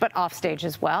stage, but off stage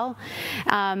as well.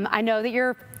 I know that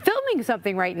you're filming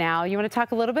something right now. You want to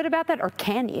talk a little bit about that, or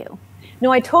can you?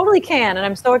 No, I totally can, and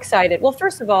I'm so excited. Well,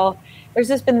 first of all, there's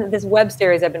just been this web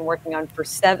series I've been working on for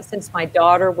since my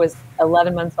daughter was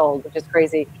 11 months old, which is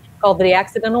crazy, called The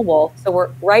Accidental Wolf.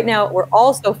 So right now we're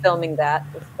also filming that.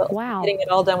 Wow. Getting it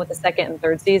all done with the 2nd and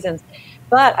 3rd seasons.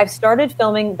 But I've started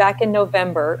filming back in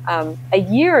November. A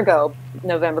year ago,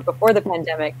 November, before the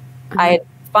pandemic, I had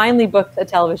finally booked a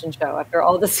television show after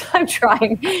all this time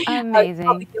trying. Amazing.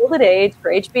 Called The Gilded Age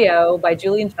for HBO by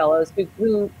Julian Fellows,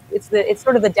 who it's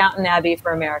sort of the Downton Abbey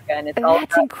for America, and it's all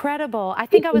that's incredible. I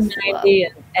think I was.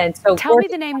 And so tell me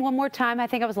the name one more time. I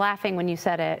think I was laughing when you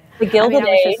said it. The Gilded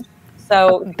Age.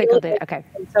 So The Gilded Age. Okay.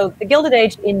 So The Gilded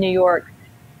Age in New York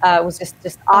was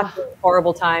just awkward,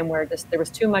 horrible time where there was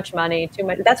too much money, too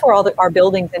much. That's where all our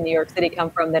buildings in New York City come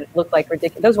from that look like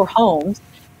ridiculous. Those were homes.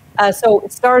 So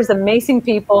it stars amazing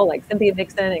people like Cynthia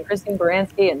Nixon and Christine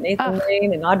Baranski and Nathan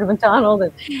Lane and Audra McDonald.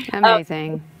 And,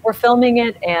 amazing. We're filming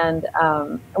it, and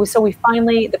so we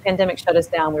finally, the pandemic shut us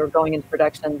down. We were going into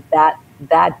production that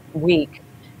week.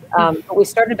 But we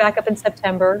started back up in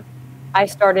September. I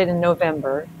started in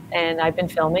November, and I've been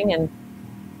filming. And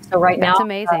so right now. That's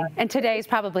amazing. And today's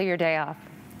probably your day off.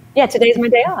 Yeah, today's my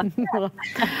day off.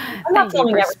 Thank you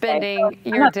for spending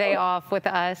your day off with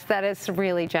us. That is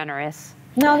really generous.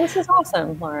 No, this is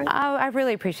awesome, Lauren. Oh, I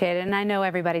really appreciate it, and I know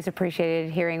everybody's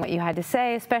appreciated hearing what you had to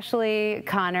say, especially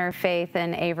Connor, Faith,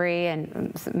 and Avery,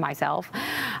 and myself.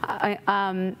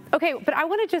 Okay, but I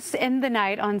want to just end the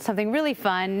night on something really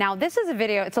fun. Now, this is a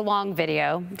video. It's a long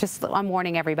video. Just I'm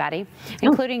warning everybody,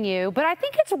 including you. But I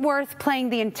think it's worth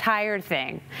playing the entire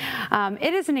thing.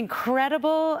 It is an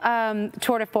incredible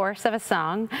tour de force of a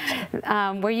song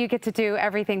where you get to do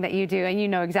everything that you do, and you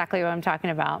know exactly what I'm talking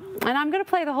about. And I'm going to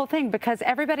play the whole thing because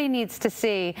everybody needs to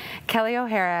see Kelli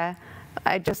O'Hara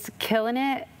just killing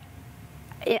it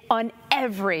on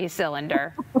every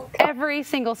cylinder, every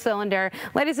single cylinder.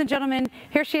 Ladies and gentlemen,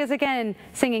 here she is again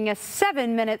singing a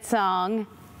 7-minute song,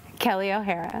 Kelli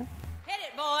O'Hara. Hit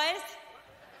it, boys.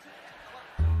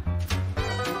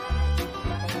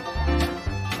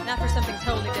 Now for something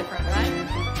totally different, right?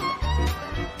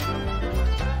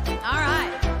 All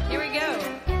right, here we go.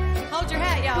 Hold your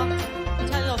hat, y'all. I'll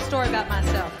tell you a little story about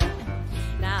myself.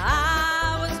 Now,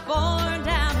 I was born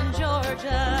down in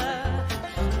Georgia,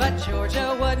 but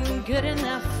Georgia wasn't good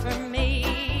enough for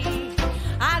me.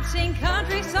 I'd sing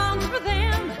country songs for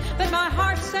them, but my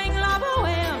heart sang La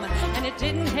Boheme, and it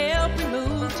didn't help me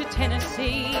move to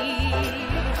Tennessee.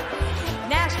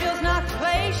 Nashville's not the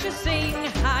place you sing,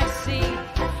 I see.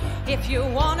 If you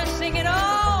want to sing it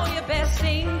all, you best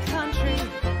sing country.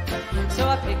 So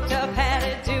I picked up how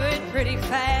to do it pretty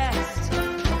fast.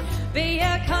 Be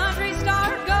a country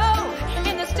star, go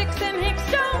in the sticks them hicks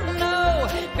don't know.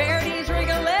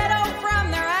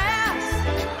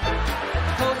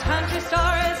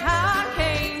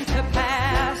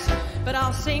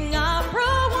 sing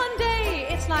opera one day.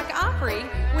 It's like Opry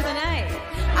with an A.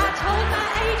 I told my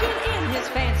agent in his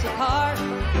fancy car,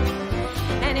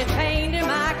 and it pained him,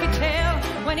 I could tell,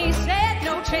 when he said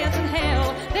no chance in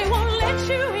hell. They won't let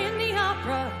you in the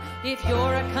opera if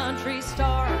you're a country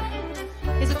star.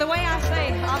 Is it the way I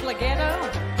say obligado?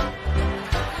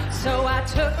 So I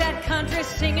took that country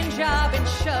singing job and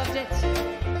shoved it,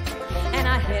 and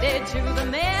I headed to the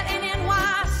Met in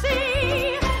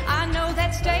NYC. I know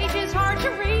that stage is hard to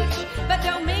reach, but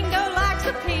Domingo likes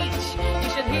a peach. You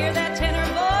should hear that tenor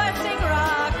voice sing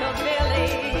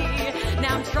rockabilly.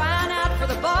 Now I'm trying out for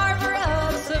the barber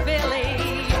of Seville.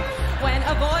 When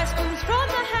a voice booms from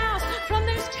the house, from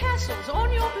those tassels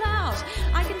on your blouse,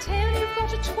 I can tell you've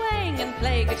got a twang and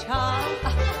play guitar.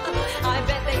 I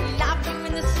bet they love you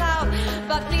in the South,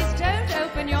 but please don't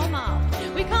open your mouth.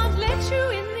 We can't let you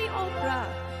in the opera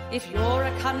if you're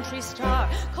a country star,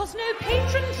 'cause no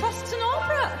patron trusts an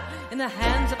opera in the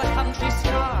hands of a country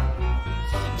star.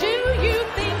 Do you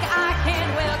think I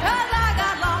can? Well, 'cause I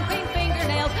got long pink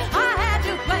fingernails, I had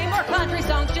to play more country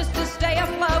songs just to stay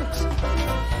afloat.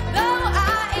 Though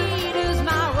I eat is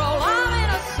my role, I'm in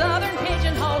a southern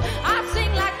pigeonhole. I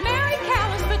sing like Mary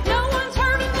Callis, but no one's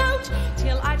heard a note,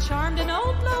 till I charmed an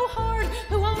old blowhard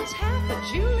who owns half a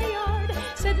Juilliard.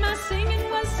 Said my singing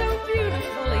was so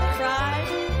beautiful, he cried,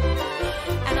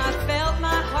 and I felt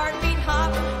my heartbeat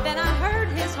hop. Then I heard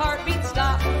his heartbeat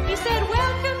stop. He said,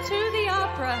 "Welcome to the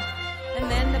opera," and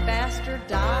then the bastard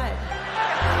died.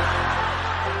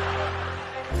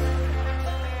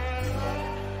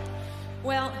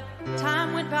 Well,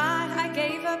 time went by, I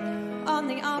gave up on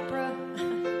the opera.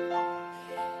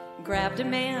 Grabbed a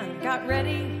man, got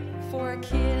ready for a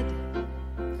kid.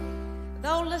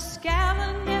 Though La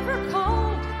Scala never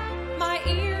called, my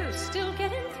ears still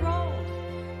get enthralled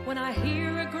when I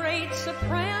hear a great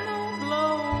soprano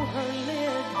blow her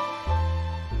lid.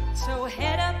 So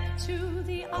head up to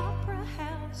the opera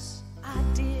house I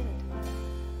did.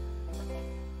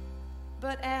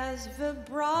 But as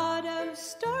vibratos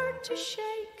start to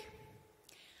shake,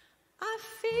 I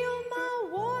feel my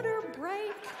water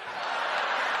break.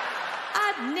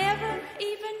 I'd never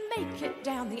even make it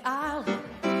down the aisle.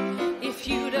 If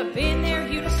you'd have been there,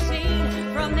 you'd have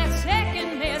seen from that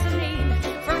second mezzanine,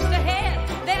 first a head,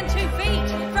 then 2 feet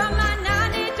from my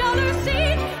 $90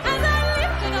 seat, as I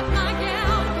lifted up my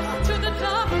gown to the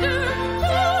doctor.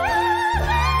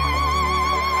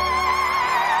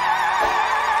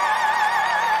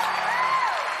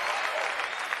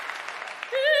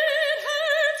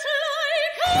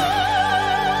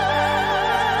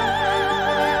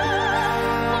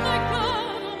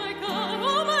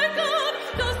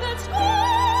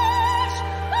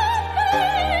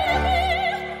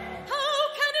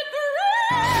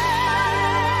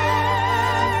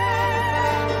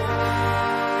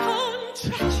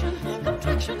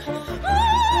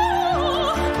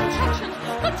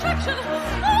 Contraction.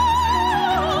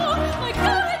 Oh, my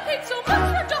God, I paid so much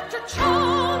for Dr.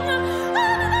 Chong.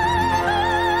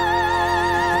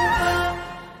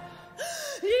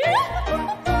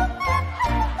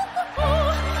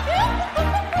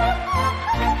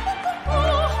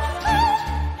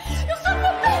 You son of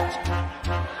a bitch.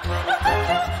 No, thank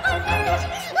you, I need it.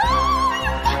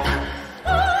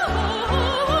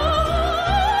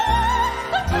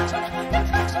 Contraction.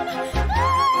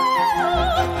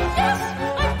 Yes.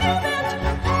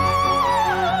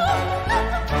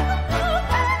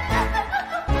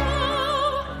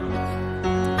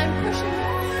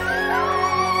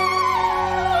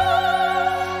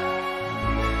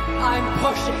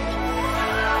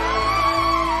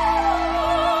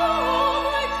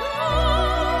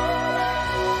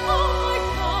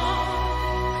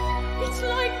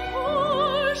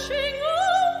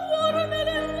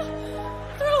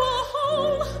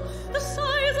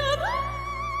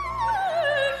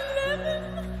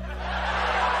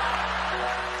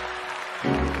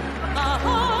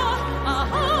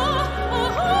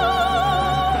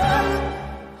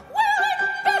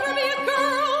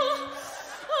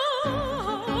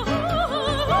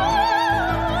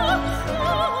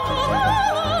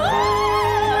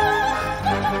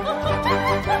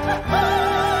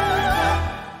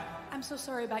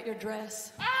 Sorry about your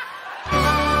dress.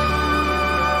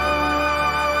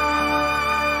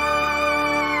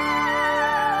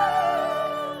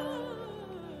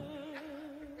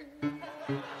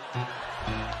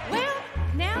 Well,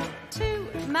 now to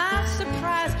my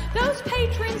surprise, those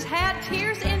patrons had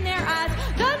tears in their eyes.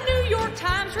 The New York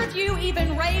Times Review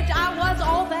even raved I was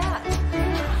all that.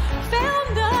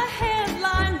 Found the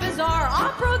headline bizarre.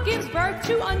 Opera gives birth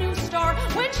to a new star.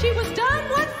 When she was done,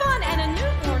 what fun, and a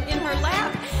newborn in her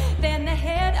lap. Then the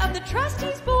head of the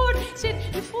trustees board said,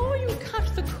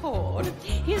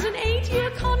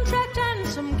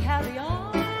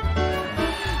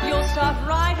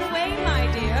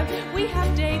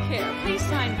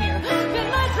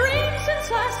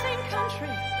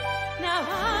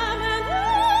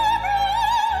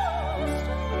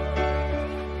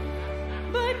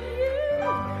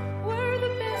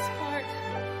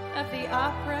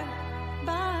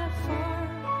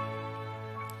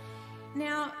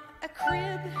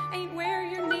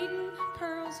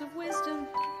 pearls of wisdom.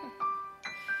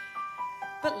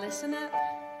 But listen up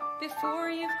before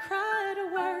you've cried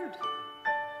a word.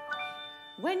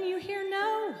 When you hear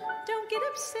no, don't get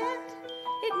upset.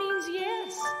 It means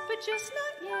yes, but just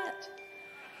not yet.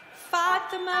 Fight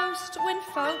the most when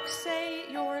folks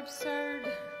say you're absurd.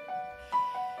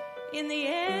 In the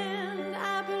end,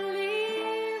 I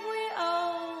believe we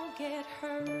all get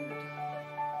hurt.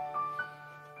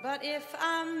 But if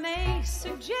I may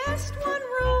suggest one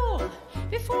rule,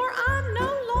 before I'm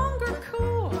no longer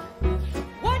cool,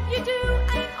 what you do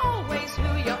ain't always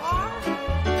who you are.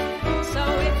 So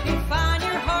if you find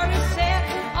your heart is set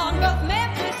on both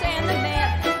Memphis and the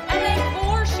Met, and they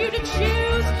force you to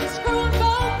choose, screw 'em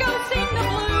both, go sing the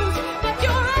blues. With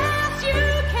your ass you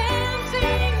can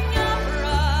sing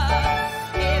opera.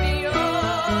 If you're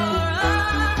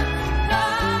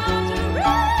bound to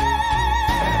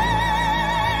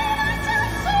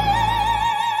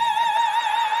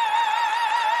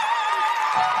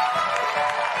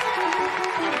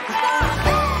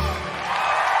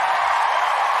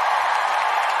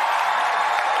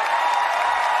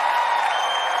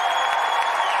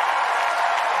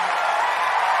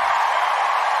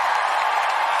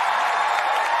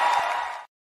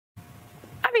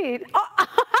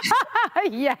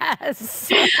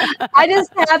Yes. I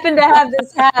just happened to have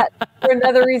this hat for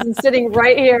another reason sitting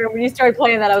right here. When you started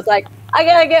playing that, I was like, I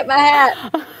gotta get my hat.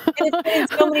 And it's been in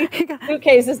so many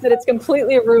suitcases that it's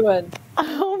completely ruined.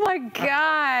 Oh my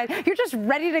God. You're just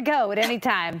ready to go at any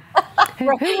time. Who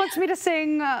wants me to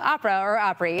sing opera or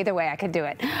Opry? Either way, I could do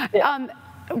it. Yeah.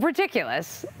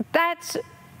 Ridiculous. That's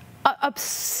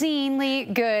obscenely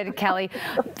good, Kelly.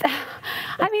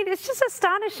 I mean, it's just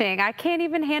astonishing. I can't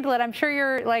even handle it. I'm sure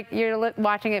you're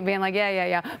watching it being like,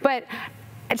 yeah. But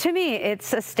to me,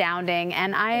 it's astounding,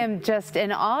 and I am just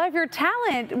in awe of your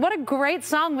talent. What a great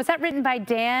song. Was that written by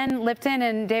Dan Lipton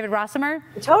and David Rossimer?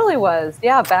 It totally was.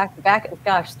 Yeah, back,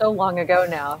 gosh, so long ago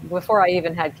now, before I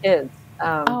even had kids.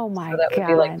 Oh my God. So that would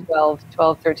be like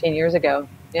 12, 13 years ago.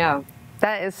 Yeah.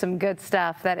 That is some good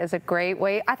stuff. That is a great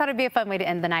way. I thought it'd be a fun way to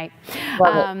end the night.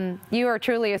 You are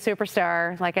truly a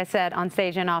superstar, like I said, on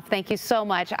stage and off. Thank you so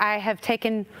much. I have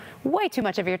taken way too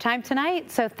much of your time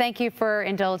tonight, so thank you for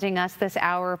indulging us this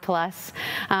hour plus.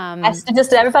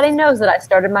 Just everybody knows that I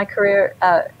started my career.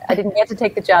 I didn't get to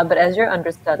take the job, but as your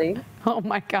understudy. Oh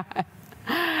my God.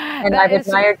 And I've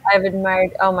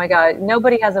admired. Oh my God,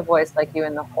 nobody has a voice like you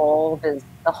in the whole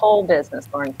business,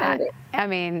 Lauren Kennedy. I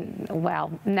mean,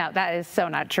 well, no, that is so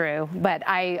not true. But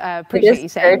I appreciate you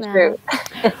saying that. Very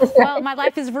true. Well, my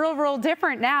life is real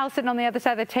different now, sitting on the other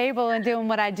side of the table and doing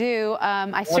what I do.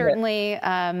 I certainly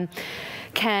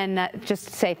can just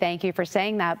say thank you for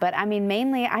saying that. But I mean,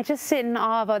 mainly, I just sit in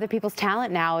awe of other people's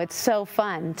talent now. It's so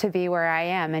fun to be where I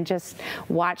am and just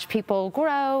watch people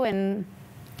grow and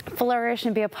flourish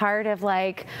and be a part of,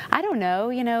 like, I don't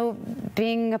know,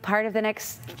 being a part of the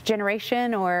next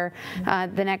generation or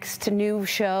the next new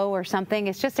show or something.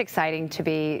 It's just exciting to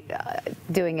be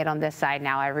doing it on this side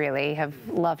now. I really have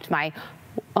loved my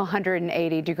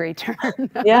 180-degree turn.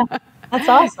 Yeah. That's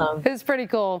awesome. It's pretty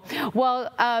cool. Well,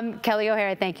 Kelli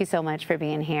O'Hara, thank you so much for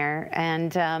being here.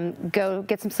 And go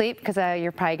get some sleep, because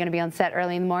you're probably going to be on set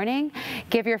early in the morning.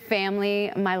 Give your family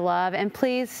my love, and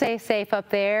please stay safe up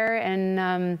there.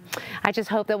 And I just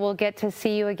hope that we'll get to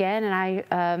see you again. And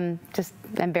I just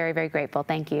am very grateful.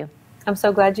 Thank you. I'm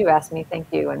so glad you asked me. Thank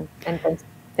you. And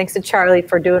thanks to Charlie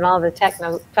for doing all the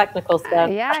technical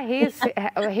stuff. Yeah,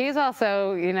 he's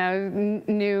also,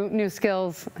 new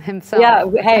skills himself. Yeah,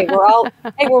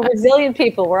 we're resilient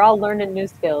people. We're all learning new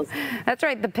skills. That's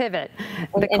right, the pivot,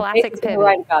 the classic pivot.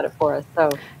 Right about it for us. So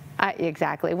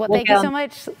exactly. Well, thank you so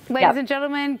much, ladies and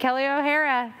gentlemen. Kelli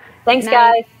O'Hara. Thanks,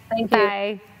 guys. Thank you.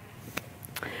 Bye.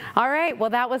 All right, well,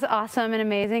 that was awesome and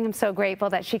amazing. I'm so grateful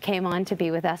that she came on to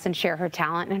be with us and share her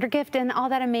talent and her gift and all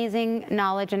that amazing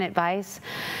knowledge and advice.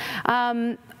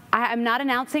 I'm not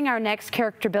announcing our next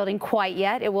character building quite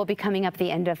yet. It will be coming up the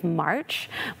end of March.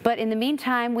 But in the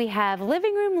meantime, we have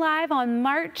Living Room Live on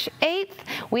March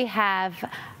 8th. We have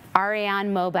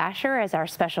Ariane Mobasher as our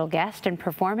special guest and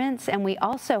performance. And we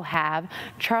also have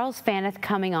Charles Faneth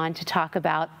coming on to talk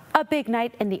about a big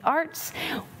night in the arts.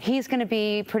 He's going to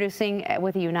be producing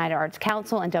with the United Arts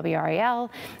Council and WRAL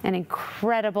an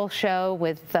incredible show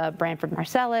with Branford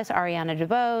Marcellus, Ariana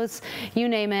DeBose, you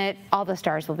name it, all the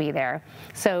stars will be there.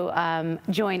 So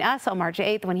join us on March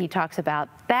 8th when he talks about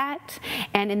that.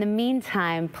 And in the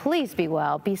meantime, please be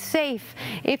well, be safe.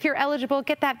 If you're eligible,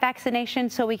 get that vaccination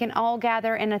so we can all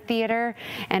gather in a theater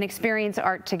and experience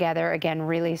art together again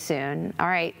really soon. All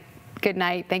right, good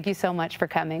night. Thank you so much for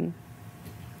coming.